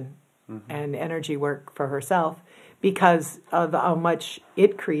prayer and energy work for herself because of how much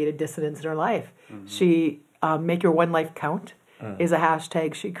it created dissonance in her life. She, Make Your One Life Count is a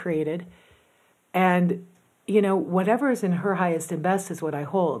hashtag she created. And, you know, whatever is in her highest and best is what I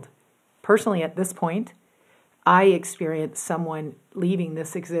hold. Personally, at this point, I experience someone leaving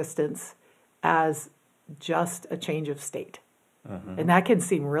this existence as just a change of state. And that can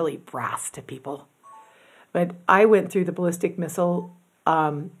seem really brass to people. But I went through the ballistic missile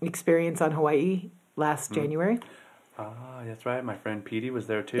experience on Hawaii last January. That's right. My friend Petey was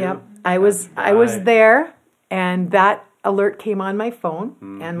there too. Yep. I was there, and that alert came on my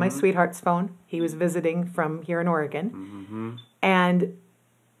phone and my sweetheart's phone. He was visiting from here in Oregon. And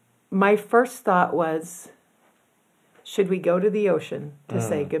my first thought was, should we go to the ocean to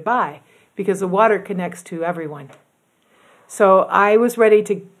say goodbye? Because the water connects to everyone. So I was ready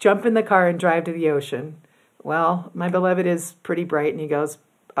to jump in the car and drive to the ocean. Well, my beloved is pretty bright, and he goes,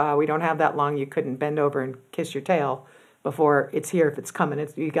 we don't have that long. You couldn't bend over and kiss your tail before it's here. If it's coming,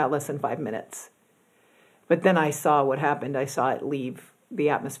 you got less than 5 minutes. But then I saw what happened. I saw it leave the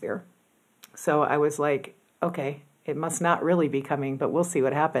atmosphere. So I was like, okay, it must not really be coming, but we'll see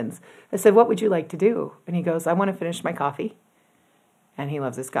what happens. I said, what would you like to do? And he goes, I want to finish my coffee. And he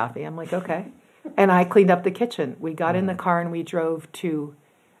loves his coffee. I'm like, okay. And I cleaned up the kitchen. We got in the car and we drove to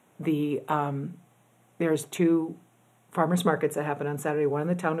there's 2 farmers markets that happen on Saturday, one in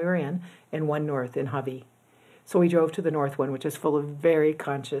the town we were in and one north in Hovey. So we drove to the north one, which is full of very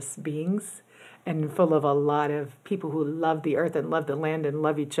conscious beings and full of a lot of people who love the earth and love the land and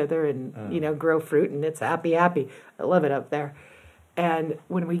love each other and, grow fruit, and it's happy. I love it up there. And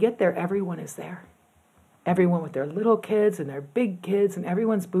when we get there, everyone is there. Everyone with their little kids and their big kids, and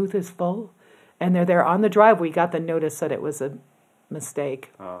everyone's booth is full. And they're there on the drive. We got the notice that it was a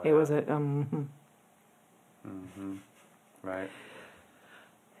mistake. Oh, it was a... Right.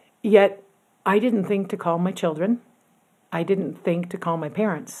 Yet, I didn't think to call my children. I didn't think to call my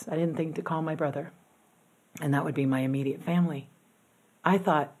parents. I didn't think to call my brother. And that would be my immediate family. I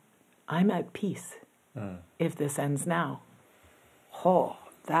thought, I'm at peace if this ends now. Oh,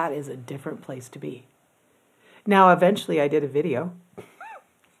 that is a different place to be. Now, eventually I did a video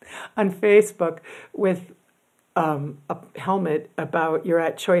on Facebook with a helmet about you're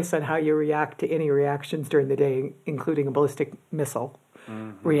at choice on how you react to any reactions during the day, including a ballistic missile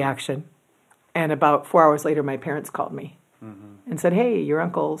reaction. And about 4 hours later, my parents called me and said, "Hey, your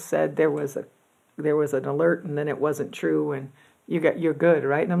uncle said there was an alert, and then it wasn't true, and you're good,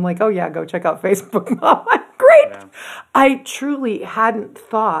 right?" And I'm like, "Oh yeah, go check out Facebook, Mom. I'm great." Yeah. I truly hadn't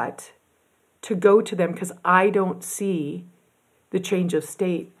thought to go to them because I don't see the change of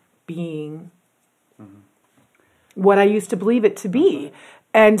state being what I used to believe it to be.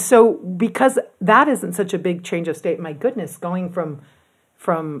 And so because that isn't such a big change of state, my goodness, going from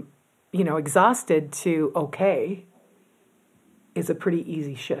exhausted to okay is a pretty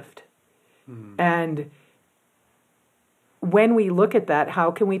easy shift. And when we look at that, how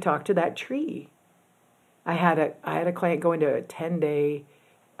can we talk to that tree? I had a client go into a 10-day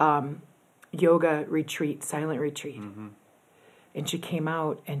yoga retreat, silent retreat. And she came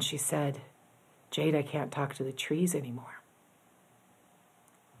out and she said, "Jade, I can't talk to the trees anymore."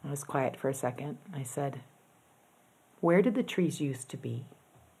 I was quiet for a second. I said, "Where did the trees used to be?"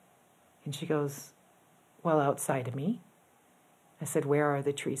 And she goes, "Well, outside of me." I said, "Where are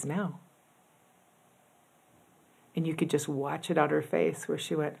the trees now?" And you could just watch it on her face where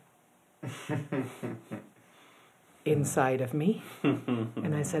she went, "Inside of me."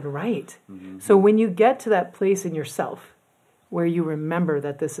 And I said, "Right." So when you get to that place in yourself where you remember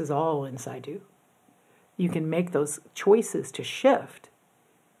that this is all inside you, you can make those choices to shift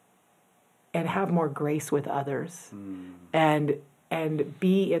and have more grace with others and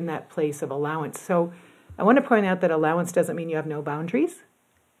be in that place of allowance. So I want to point out that allowance doesn't mean you have no boundaries.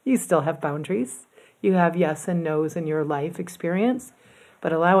 You still have boundaries. You have yes and no's in your life experience,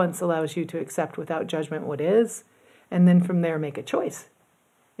 but allowance allows you to accept without judgment what is, and then from there make a choice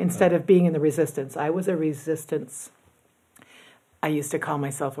instead of being in the resistance. I was a resistance. I used to call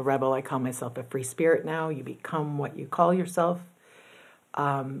myself a rebel. I call myself a free spirit now. You become what you call yourself.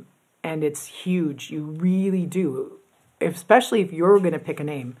 And it's huge. You really do. Especially if you're going to pick a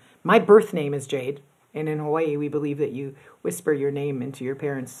name. My birth name is Jade. And in Hawaii, we believe that you whisper your name into your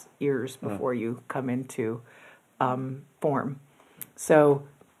parents' ears before you come into form. So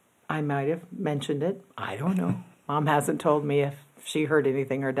I might have mentioned it. I don't know. Mom hasn't told me if she heard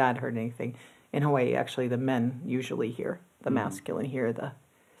anything or Dad heard anything. In Hawaii, actually, the men usually hear the masculine hear the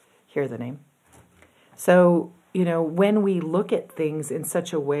name. So, when we look at things in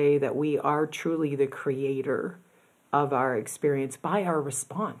such a way that we are truly the creator of our experience by our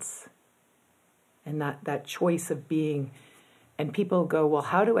response, and that choice of being, and people go, well,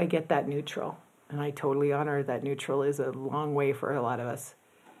 how do I get that neutral? And I totally honor that neutral is a long way for a lot of us.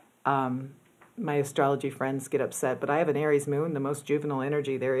 My astrology friends get upset, but I have an Aries moon, the most juvenile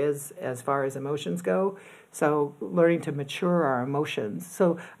energy there is as far as emotions go. So learning to mature our emotions.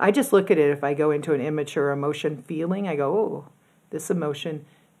 So I just look at it, if I go into an immature emotion feeling, I go, oh, this emotion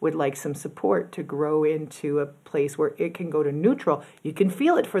would like some support to grow into a place where it can go to neutral. You can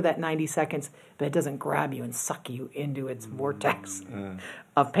feel it for that 90 seconds, but it doesn't grab you and suck you into its vortex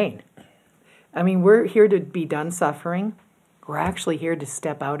of pain. I mean, we're here to be done suffering. We're actually here to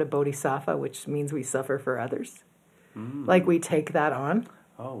step out of bodhisattva, which means we suffer for others. Like we take that on.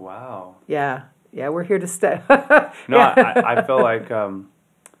 Oh, wow. Yeah, we're here to step. No, I feel like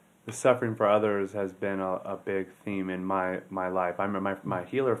the suffering for others has been a big theme in my life. I remember my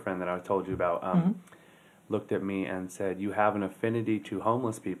healer friend that I told you about looked at me and said, "You have an affinity to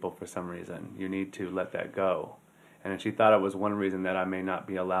homeless people for some reason. You need to let that go." And she thought it was one reason that I may not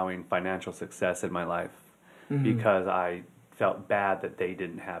be allowing financial success in my life because I felt bad that they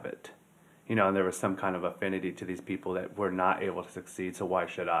didn't have it. And there was some kind of affinity to these people that were not able to succeed, so why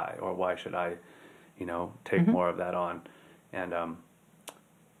should I? Or why should I, take more of that on? And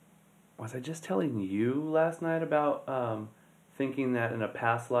was I just telling you last night about thinking that in a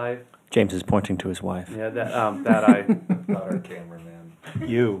past life. James is pointing to his wife. Yeah, that I. Not our cameraman.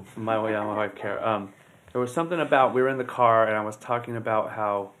 You. My wife, Kara. There was something about, we were in the car, and I was talking about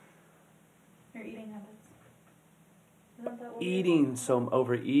how Your eating habits. Isn't that what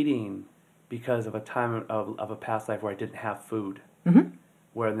overeating because of a time of a past life where I didn't have food. Mm-hmm.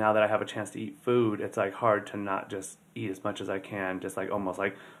 Where now that I have a chance to eat food, it's like hard to not just eat as much as I can, just like almost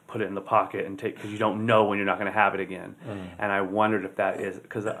like put it in the pocket and take, because you don't know when you're not going to have it again. And I wondered if that is,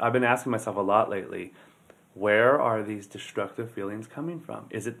 because I've been asking myself a lot lately, where are these destructive feelings coming from?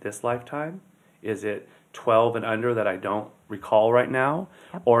 Is it this lifetime? Is it 12 and under that I don't recall right now?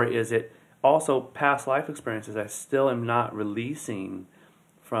 Yep. Or is it also past life experiences I still am not releasing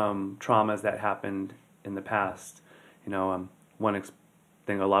from traumas that happened in the past? You know, one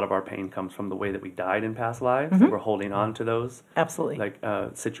thing, a lot of our pain comes from the way that we died in past lives. Mm-hmm. We're holding on to those Absolutely.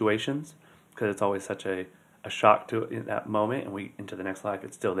 situations because it's always such a shock to in that moment, and we into the next life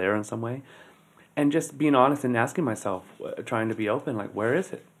it's still there in some way. And just being honest and asking myself, trying to be open, like, where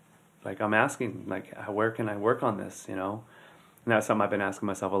is it? Like, I'm asking, like, where can I work on this, you know? And that's something I've been asking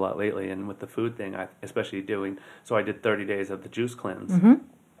myself a lot lately. And with the food thing, I especially so I did 30 days of the juice cleanse. Mm-hmm.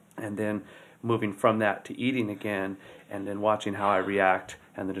 And then moving from that to eating again, and then watching how I react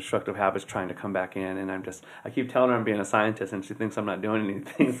and the destructive habits trying to come back in. And I keep telling her I'm being a scientist, and she thinks I'm not doing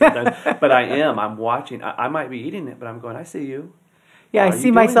anything sometimes. But I am. I'm watching. I might be eating it, but I'm going, I see you. Yeah, I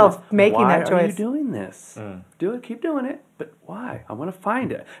see myself making that choice. Why are you doing this? Do it, keep doing it. But why? I want to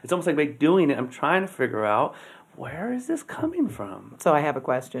find it. It's almost like doing it. I'm trying to figure out, where is this coming from? So I have a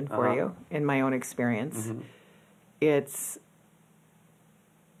question for you. In my own experience, Mm-hmm. it's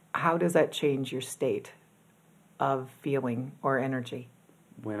how does that change your state of feeling or energy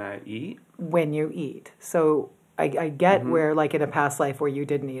When I eat? when you eat? So I get Mm-hmm. where, like in a past life where you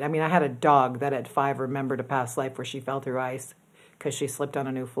didn't eat. I mean, I had a dog that at 5 remembered a past life where she fell through ice because she slipped on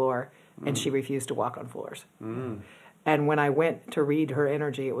a new floor and she refused to walk on floors. And when I went to read her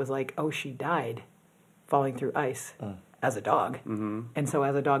energy, it was like, oh, she died falling through ice as a dog. And so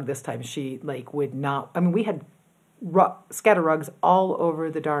as a dog this time, she like would not, I mean, we had scatter rugs all over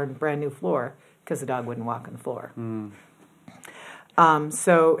the darn brand new floor because the dog wouldn't walk on the floor.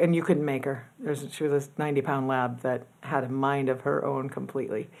 So, and you couldn't make her. She was a 90-pound lab that had a mind of her own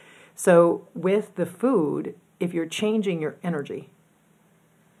completely. So with the food, if you're changing your energy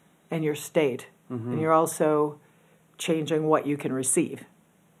and your state, and you're also changing what you can receive.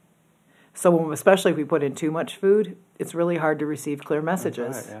 So especially if we put in too much food, it's really hard to receive clear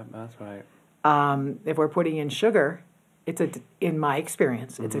messages. That's right. Yeah, that's right. If we're putting in sugar, in my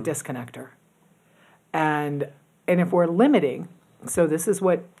experience, it's a disconnector. And if we're limiting, so this is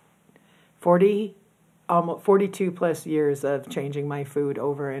what almost 42 plus years of changing my food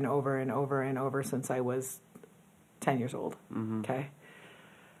over and over and over and over since I was 10 years old. Okay.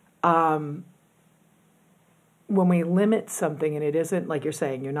 When we limit something, and it isn't like you're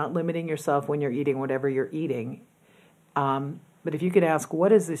saying, you're not limiting yourself when you're eating whatever you're eating. But if you could ask,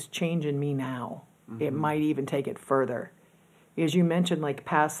 what is this change in me now? It might even take it further. As you mentioned, like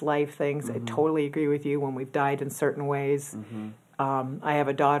past life things, I totally agree with you when we've died in certain ways. I have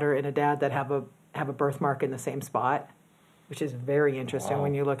a daughter and a dad that have a birthmark in the same spot, which is very interesting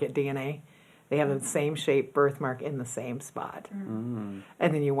when you look at DNA. They have the same shape birthmark in the same spot. And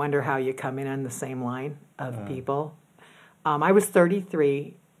then you wonder how you come in on the same line of people. I was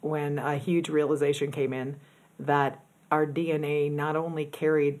 33 when a huge realization came in that our DNA not only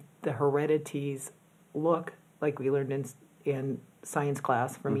carried the heredities look, like we learned in science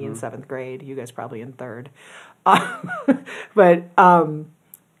class, for me in 7th grade, you guys probably in 3rd, but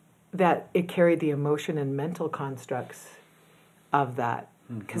that it carried the emotion and mental constructs of that.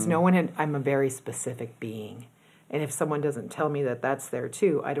 Because I'm a very specific being. And if someone doesn't tell me that that's there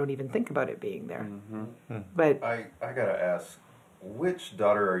too, I don't even think about it being there. But I gotta ask, which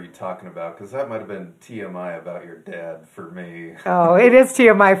daughter are you talking about? Because that might have been TMI about your dad for me. oh, it is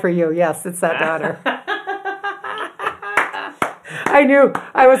TMI for you. Yes, it's that daughter. I knew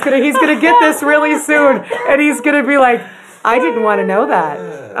he's gonna get this really soon, and he's gonna be like, I didn't want to know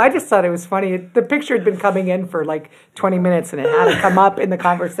that. I just thought it was funny. The picture had been coming in for like 20 minutes, and it had to come up in the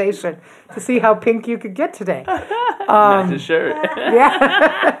conversation to see how pink you could get today. Match his shirt.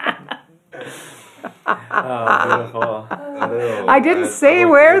 Yeah. Oh, beautiful. Oh, I didn't say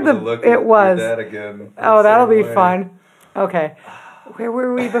where it was. Your dad again. Oh, that'll be Same way. fun. Okay. Where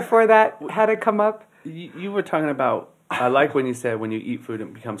were we before that had to come up? You were talking about, I like when you said when you eat food,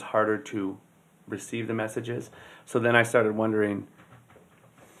 it becomes harder to receive the messages. So then I started wondering,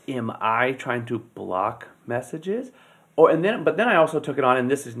 am I trying to block messages? But then I also took it on, and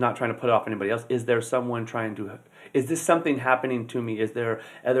this is not trying to put off anybody else. Is there someone Is this something happening to me? Is there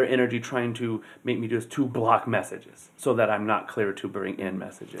other energy trying to make me just to block messages so that I'm not clear to bring in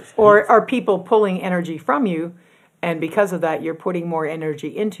messages? Or are people pulling energy from you, and because of that, you're putting more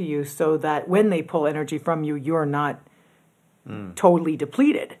energy into you so that when they pull energy from you, you're not totally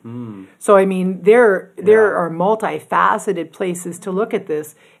depleted. So, I mean, there are multifaceted places to look at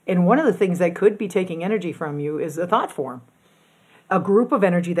this. And one of the things that could be taking energy from you is a thought form, a group of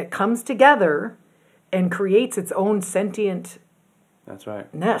energy that comes together and creates its own sentient That's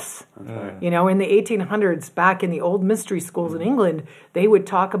right. ness. That's right. You know, in the 1800s, back in the old mystery schools in England, they would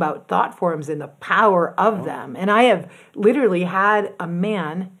talk about thought forms and the power of them. And I have literally had a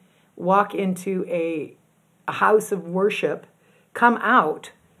man walk into a house of worship, come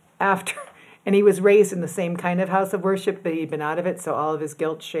out after, and he was raised in the same kind of house of worship, but he'd been out of it, so all of his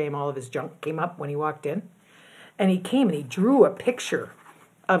guilt, shame, all of his junk came up when he walked in. And he came and he drew a picture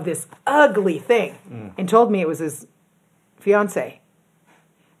of this ugly thing and told me it was his fiance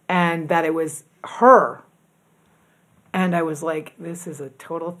and that it was her. And I was like, this is a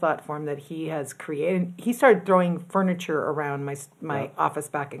total thought form that he has created. He started throwing furniture around my office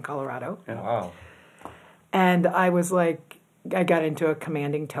back in Colorado. Yeah. Wow. And I was like, I got into a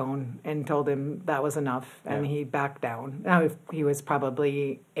commanding tone and told him that was enough, and he backed down. Now, he was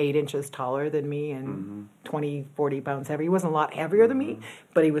probably 8 inches taller than me and 20, 40 pounds heavier. He wasn't a lot heavier than me,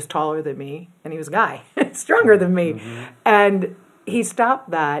 but he was taller than me, and he was a guy, stronger than me. And he stopped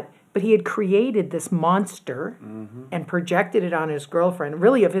that, but he had created this monster and projected it on his girlfriend,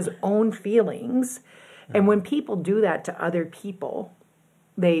 really of his own feelings. And when people do that to other people,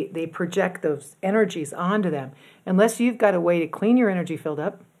 they project those energies onto them. Unless you've got a way to clean your energy field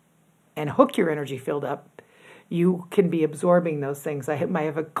up and hook your energy field up, you can be absorbing those things. I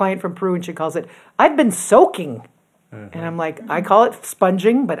have a client from Peru, and she calls it, I've been soaking. And I'm like, I call it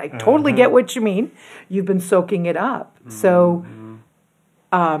sponging, but I totally get what you mean. You've been soaking it up. So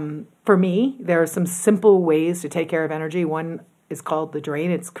for me, there are some simple ways to take care of energy. One is called the drain.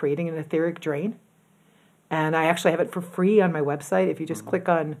 It's creating an etheric drain. And I actually have it for free on my website. If you just click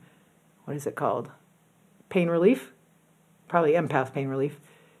on, what is it called? Pain relief? Probably empath pain relief.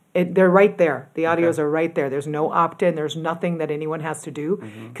 They're right there. The audios are right there. There's no opt-in. There's nothing that anyone has to do.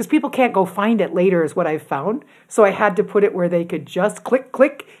 Because people can't go find it later is what I've found. So I had to put it where they could just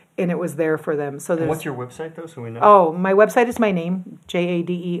click, and it was there for them. So What's your website, though, so we know? Oh, my website is my name,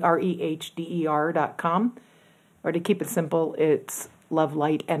 JadeRehder.com. Or to keep it simple, it's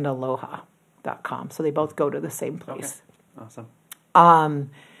lovelightandaloha.com. So they both go to the same place. Okay. Awesome.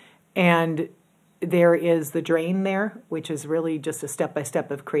 And there is the drain there, which is really just a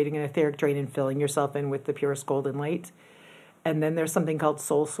step-by-step of creating an etheric drain and filling yourself in with the purest golden light. And then there's something called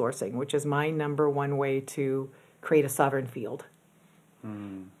soul sourcing, which is my number one way to create a sovereign field.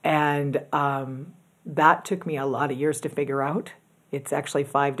 And that took me a lot of years to figure out. It's actually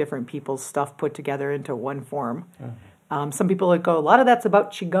 5 different people's stuff put together into one form. Some people would go, a lot of that's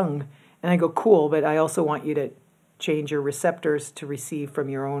about Qigong. And I go, cool, but I also want you to change your receptors to receive from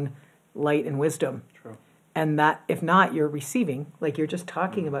your own light and wisdom. True. And that, if not, you're receiving, like you're just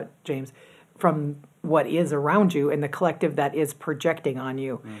talking about, James, from what is around you and the collective that is projecting on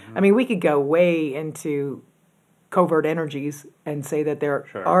you. I mean, we could go way into covert energies and say that there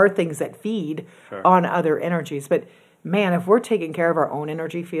are things that feed on other energies. But man, if we're taking care of our own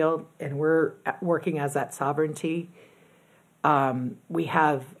energy field and we're working as that sovereignty, we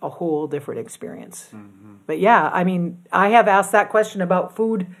have a whole different experience. But yeah, I mean, I have asked that question about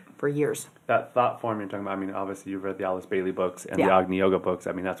food for years. That thought form you're talking about, I mean, obviously you've read the Alice Bailey books and the Agni Yoga books.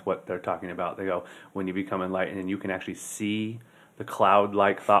 I mean, that's what they're talking about. They go, when you become enlightened and you can actually see the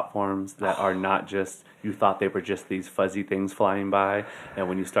cloud-like thought forms that are not just, you thought they were just these fuzzy things flying by. And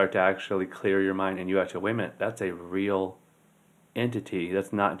when you start to actually clear your mind and you actually, wait a minute, that's a real entity.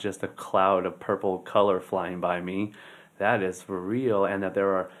 That's not just a cloud of purple color flying by me. That is real, and that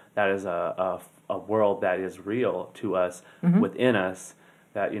that is a world that is real to us, within us.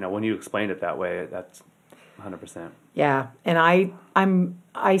 That, you know, when you explained it that way, that's 100%. Yeah, and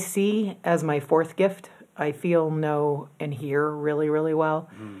I see as my 4th gift. I feel, know, and hear really, really well.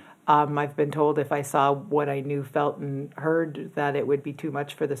 I've been told if I saw what I knew, felt, and heard, that it would be too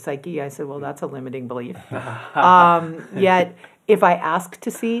much for the psyche. I said, well, that's a limiting belief. Yet, if I ask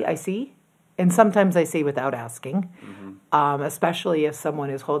to see, I see. And sometimes I see without asking, especially if someone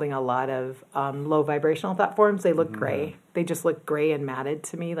is holding a lot of low vibrational thought forms. They look gray. They just look gray and matted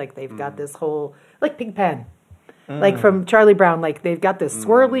to me, like they've got this whole, like Pig Pen. Like from Charlie Brown, like they've got this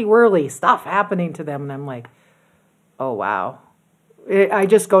swirly whirly stuff happening to them, and I'm like, oh wow. I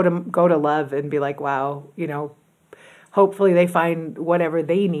just go to love and be like, wow, you know, hopefully they find whatever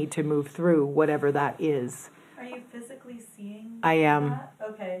they need to move through whatever that is. Are you physically seeing I am. that?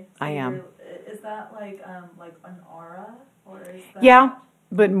 Okay. So I am. Is that like an aura? Or is that... Yeah,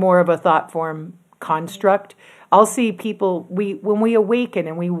 but more of a thought form construct. I'll see people, when we awaken,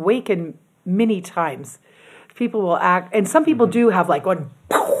 and we awaken many times, people will act, and some people do have like one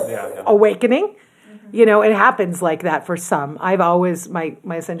awakening. You know, it happens like that for some. I've always, my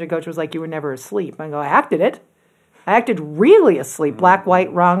ascension coach was like, you were never asleep. I go, I acted it. I acted really asleep. Black,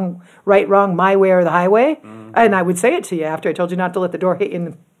 white, wrong, right, wrong, my way or the highway. And I would say it to you after I told you not to let the door hit you in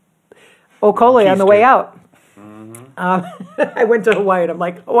the Okole on the way out. I went to Hawaii and I'm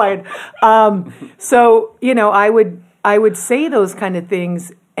like, Hawaiian. So, you know, I would say those kind of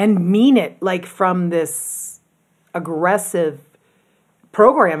things and mean it, like from this aggressive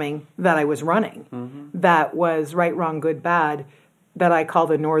programming that I was running, that was right, wrong, good, bad, that I call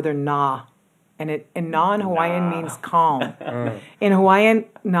the Northern Na. And Na in Hawaiian means calm. In Hawaiian,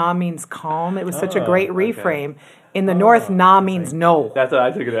 Na means calm. It was such a great reframe. In the North, Na means no. That's what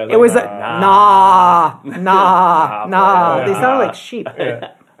I took it as. It was na. They sounded like sheep.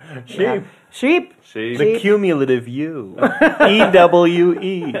 Sheep. Yeah. Sheep. The cumulative U.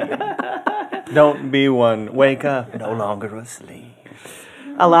 EWE. Don't be one. Wake up. No longer asleep.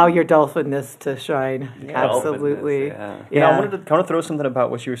 Allow your dolphinness to shine. Yeah, absolutely. You know, I want to throw something about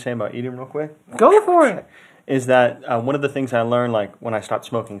what you were saying about eating real quick. Go for it. Is that one of the things I learned, like when I stopped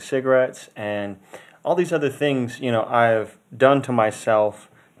smoking cigarettes and all these other things, you know, I've done to myself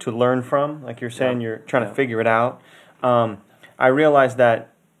to learn from. Like you're saying, you're trying to figure it out. I realized that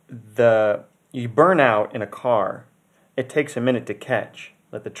you burn out in a car, it takes a minute to catch,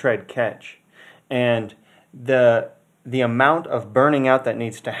 let the tread catch. And the amount of burning out that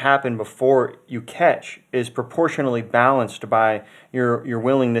needs to happen before you catch is proportionally balanced by your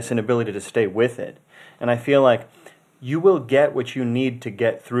willingness and ability to stay with it. And I feel like you will get what you need to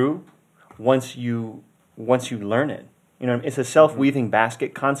get through once you learn it. You know, it's a self-weaving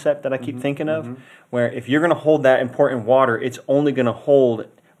basket concept that I keep thinking of, where if you're going to hold that important water, it's only going to hold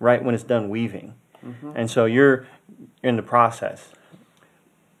right when it's done weaving. And so you're in the process.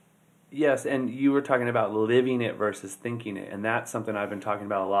 Yes, and you were talking about living it versus thinking it, and that's something I've been talking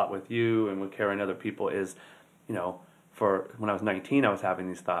about a lot with you and with Kara and other people is, you know, for when I was 19, I was having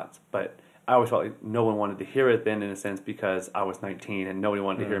these thoughts, but I always felt like no one wanted to hear it then, in a sense, because I was 19 and nobody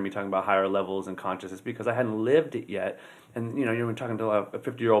wanted to hear me talking about higher levels and consciousness because I hadn't lived it yet. And, you know, you're talking to a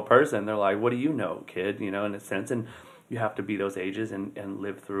 50-year-old person, they're like, what do you know, kid, you know, in a sense, and you have to be those ages and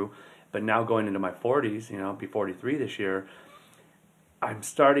live through. But now going into my 40s, you know, I'll be 43 this year, I'm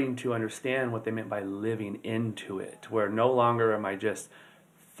starting to understand what they meant by living into it, where no longer am I just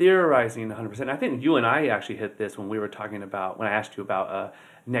theorizing 100%. I think you and I actually hit this when we were talking about, when I asked you about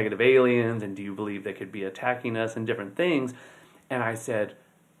negative aliens and do you believe they could be attacking us and different things. And I said,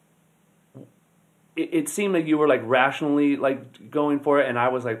 it seemed like you were like rationally like going for it. And I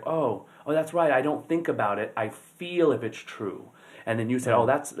was like, oh, that's right. I don't think about it. I feel if it's true. And then you said,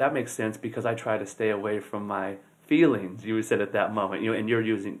 that makes sense because I try to stay away from my feelings, you said at that moment, you know, and you're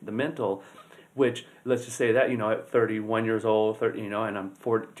using the mental, which let's just say that, you know, at 31 years old, 30, you know, and I'm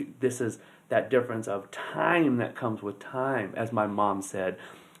 40, this is that difference of time that comes with time. As my mom said,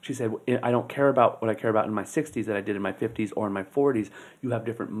 she said, I don't care about what I care about in my 60s that I did in my 50s or in my 40s. You have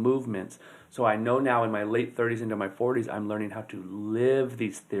different movements. So I know now in my late 30s into my 40s, I'm learning how to live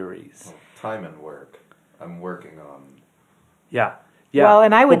these theories. Well, time and work. I'm working on. Yeah. Well,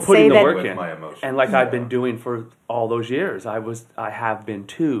 and I would say that work in, and like I've been doing for all those years, I have been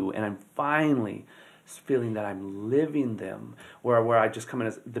too, and I'm finally feeling that I'm living them. Where I just come in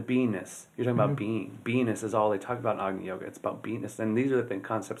as the beingness. You're talking about being. Beingness is all they talk about in Agni Yoga. It's about beingness, and these are the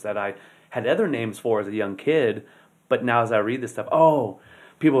concepts that I had other names for as a young kid, but now as I read this stuff,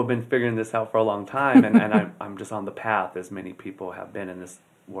 people have been figuring this out for a long time, and I'm just on the path as many people have been in this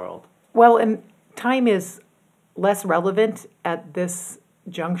world. Well, and time is less relevant at this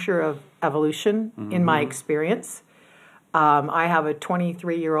juncture of evolution, in my experience. I have a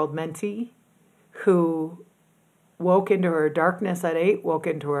 23-year-old mentee who woke into her darkness at 8, woke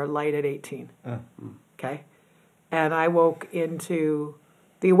into her light at 18. Okay? And I woke into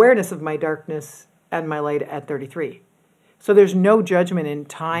the awareness of my darkness and my light at 33. So there's no judgment in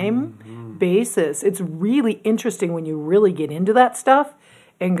time basis. It's really interesting when you really get into that stuff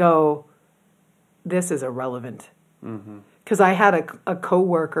and go, this is irrelevant. Because I had a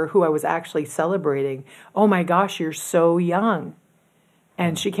coworker who I was actually celebrating. Oh my gosh, you're so young.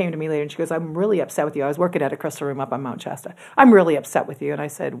 And she came to me later and she goes, I'm really upset with you. I was working at a crystal room up on Mount Shasta. I'm really upset with you. And I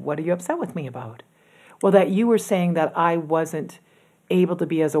said, what are you upset with me about? Well, that you were saying that I wasn't able to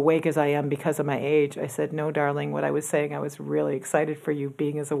be as awake as I am because of my age. I said, no, darling, what I was saying, I was really excited for you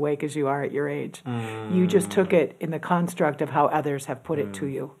being as awake as you are at your age. You just took it in the construct of how others have put it to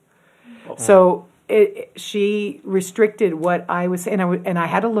you. So she restricted what I was saying, and I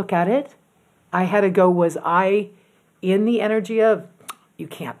had to look at it. I had to go, was I in the energy of, you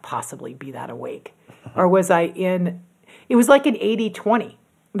can't possibly be that awake? Or was I in, it was like an 80-20.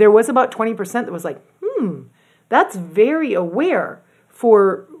 There was about 20% that was like, that's very aware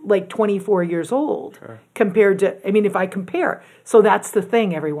for like 24 years old compared to, I mean, if I compare. So that's the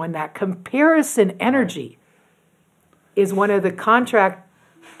thing, everyone. That comparison energy is one of the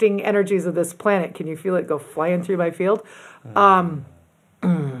contracting energies of this planet. Can you feel it go flying through my field?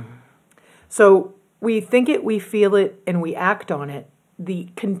 So we think it, we feel it, and we act on it. The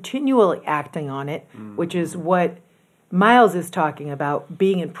continually acting on it, which is what Miles is talking about,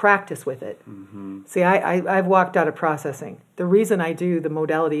 being in practice with it. See, I've walked out of processing. The reason I do the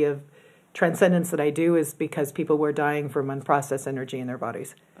modality of transcendence that I do is because people were dying from unprocessed energy in their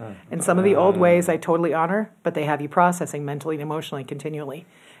bodies. And some of the old ways I totally honor, but they have you processing mentally and emotionally continually.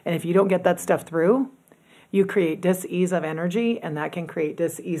 And if you don't get that stuff through, you create dis-ease of energy, and that can create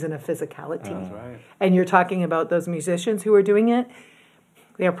dis-ease in a physicality. And you're talking about those musicians who are doing it.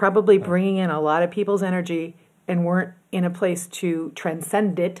 They're probably bringing in a lot of people's energy and weren't in a place to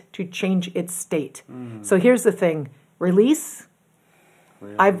transcend it, to change its state. So here's the thing. Release.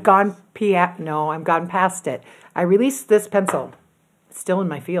 I've gone past it. I released this pencil. It's still in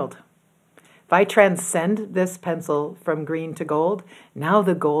my field. If I transcend this pencil from green to gold, now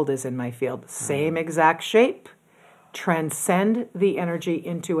the gold is in my field. Same exact shape. Transcend the energy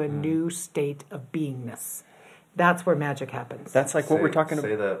into a new state of beingness. That's where magic happens. That's like what we're talking about.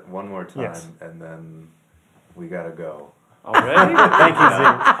 Say that one more time, and then we gotta go. Already? Thank you, Z.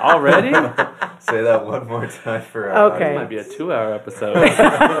 Already? Say that one more time for our Okay. This might be a 2-hour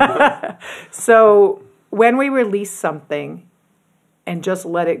episode. So when we release something and just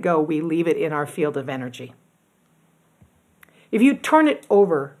let it go, we leave it in our field of energy. If you turn it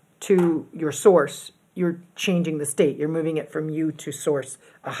over to your source, you're changing the state. You're moving it from you to source,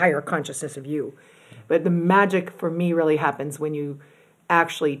 a higher consciousness of you. But the magic for me really happens when you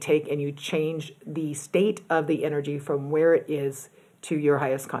actually take and you change the state of the energy from where it is to your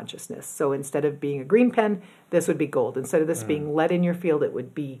highest consciousness. So instead of being a green pen, this would be gold. Instead of this being lead in your field, it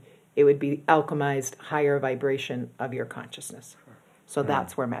would be alchemized higher vibration of your consciousness. So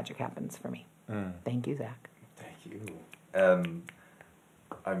that's where magic happens for me. Thank you, Zach. Thank you.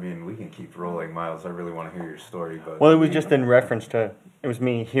 I mean, we can keep rolling, Miles. I really want to hear your story, but Well, it was just in reference to, it was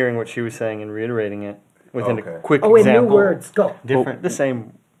me hearing what she was saying and reiterating it within a quick Oh, in example. new words, go. Different, the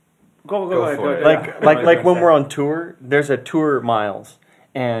same. Go for it. Like when we're on tour, there's a tour Miles,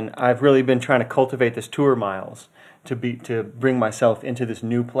 and I've really been trying to cultivate this tour Miles to bring myself into this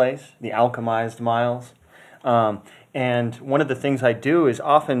new place, the alchemized Miles. And one of the things I do is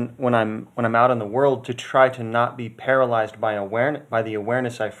often when I'm out in the world to try to not be paralyzed by the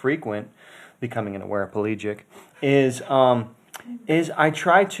awareness I frequent, becoming an aware pelagic, is I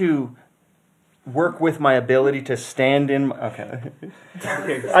try to work with my ability to stand in. Okay,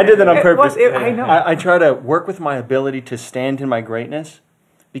 I did that on purpose. I know. I try to work with my ability to stand in my greatness,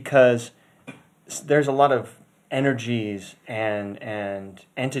 because there's a lot of energies and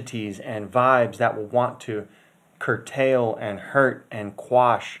entities and vibes that will want to curtail and hurt and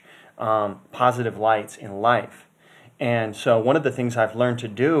quash positive lights in life. And so one of the things I've learned to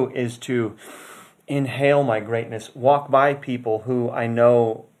do is to inhale my greatness, walk by people who I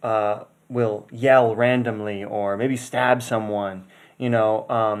know will yell randomly or maybe stab someone,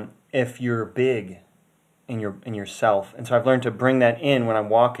 if you're big in yourself. And so I've learned to bring that in when I'm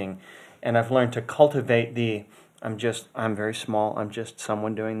walking, and I've learned to cultivate I'm very small, I'm just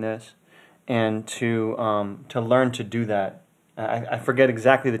someone doing this, and to learn to do that. I forget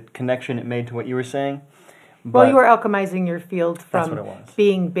exactly the connection it made to what you were saying. Well, you were alchemizing your field That's from what it was.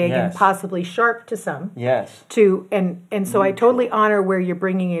 being big and Yes. possibly sharp to some Yes. to and so I totally honor where you're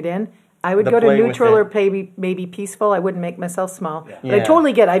bringing it in. I would The go to play with neutral or it. maybe peaceful. I wouldn't make myself small. But I Yeah.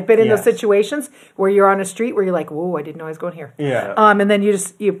 totally get it. I've been in those Yes. situations where you're on a street where you're like, whoa, I didn't know I was going here. Yeah. And then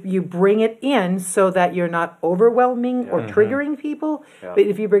you bring it in so that you're not overwhelming or triggering people. Yeah. But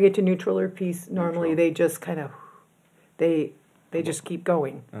if you bring it to neutral or peace, normally they just kind of they just keep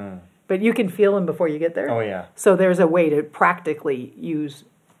going. But you can feel them before you get there. Oh, yeah. So there's a way to practically use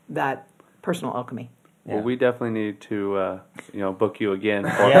that personal alchemy. Well, we definitely need to, book you again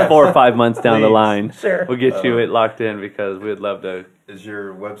Yes. 4 or 5 months down the Please. line. Sure. We'll get you it locked in because we'd love to Is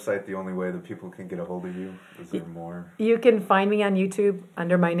your website the only way that people can get a hold of you? Is there more? You can find me on YouTube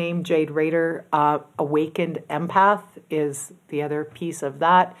under my name, Jade Rehder. Awakened Empath is the other piece of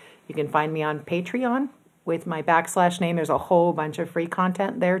that. You can find me on Patreon with my / name. There's a whole bunch of free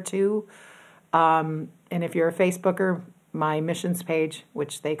content there too. And if you're a Facebooker, my missions page,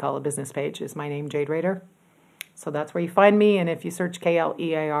 which they call a business page, is my name, Jade Rehder. So that's where you find me. And if you search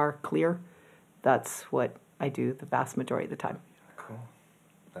KLEAR, KLEAR, that's what I do the vast majority of the time. Cool.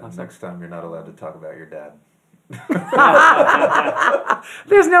 And next time you're not allowed to talk about your dad.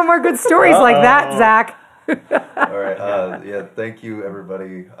 There's no more good stories like that, Zach. All right. Yeah, thank you,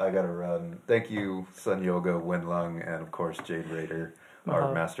 everybody. I got to run. Thank you, Sun Yoga, Wenlung, and, of course, Jade Rehder,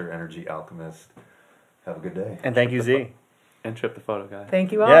 our Master Energy Alchemist. Have a good day. And thank you, Z. And Trip the Photo Guy.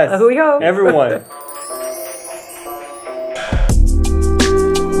 Thank you all. Yes. Ahuyo. Everyone.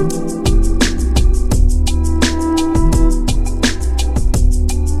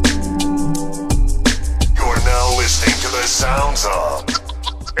 Sounds of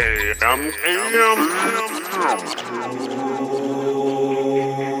AM.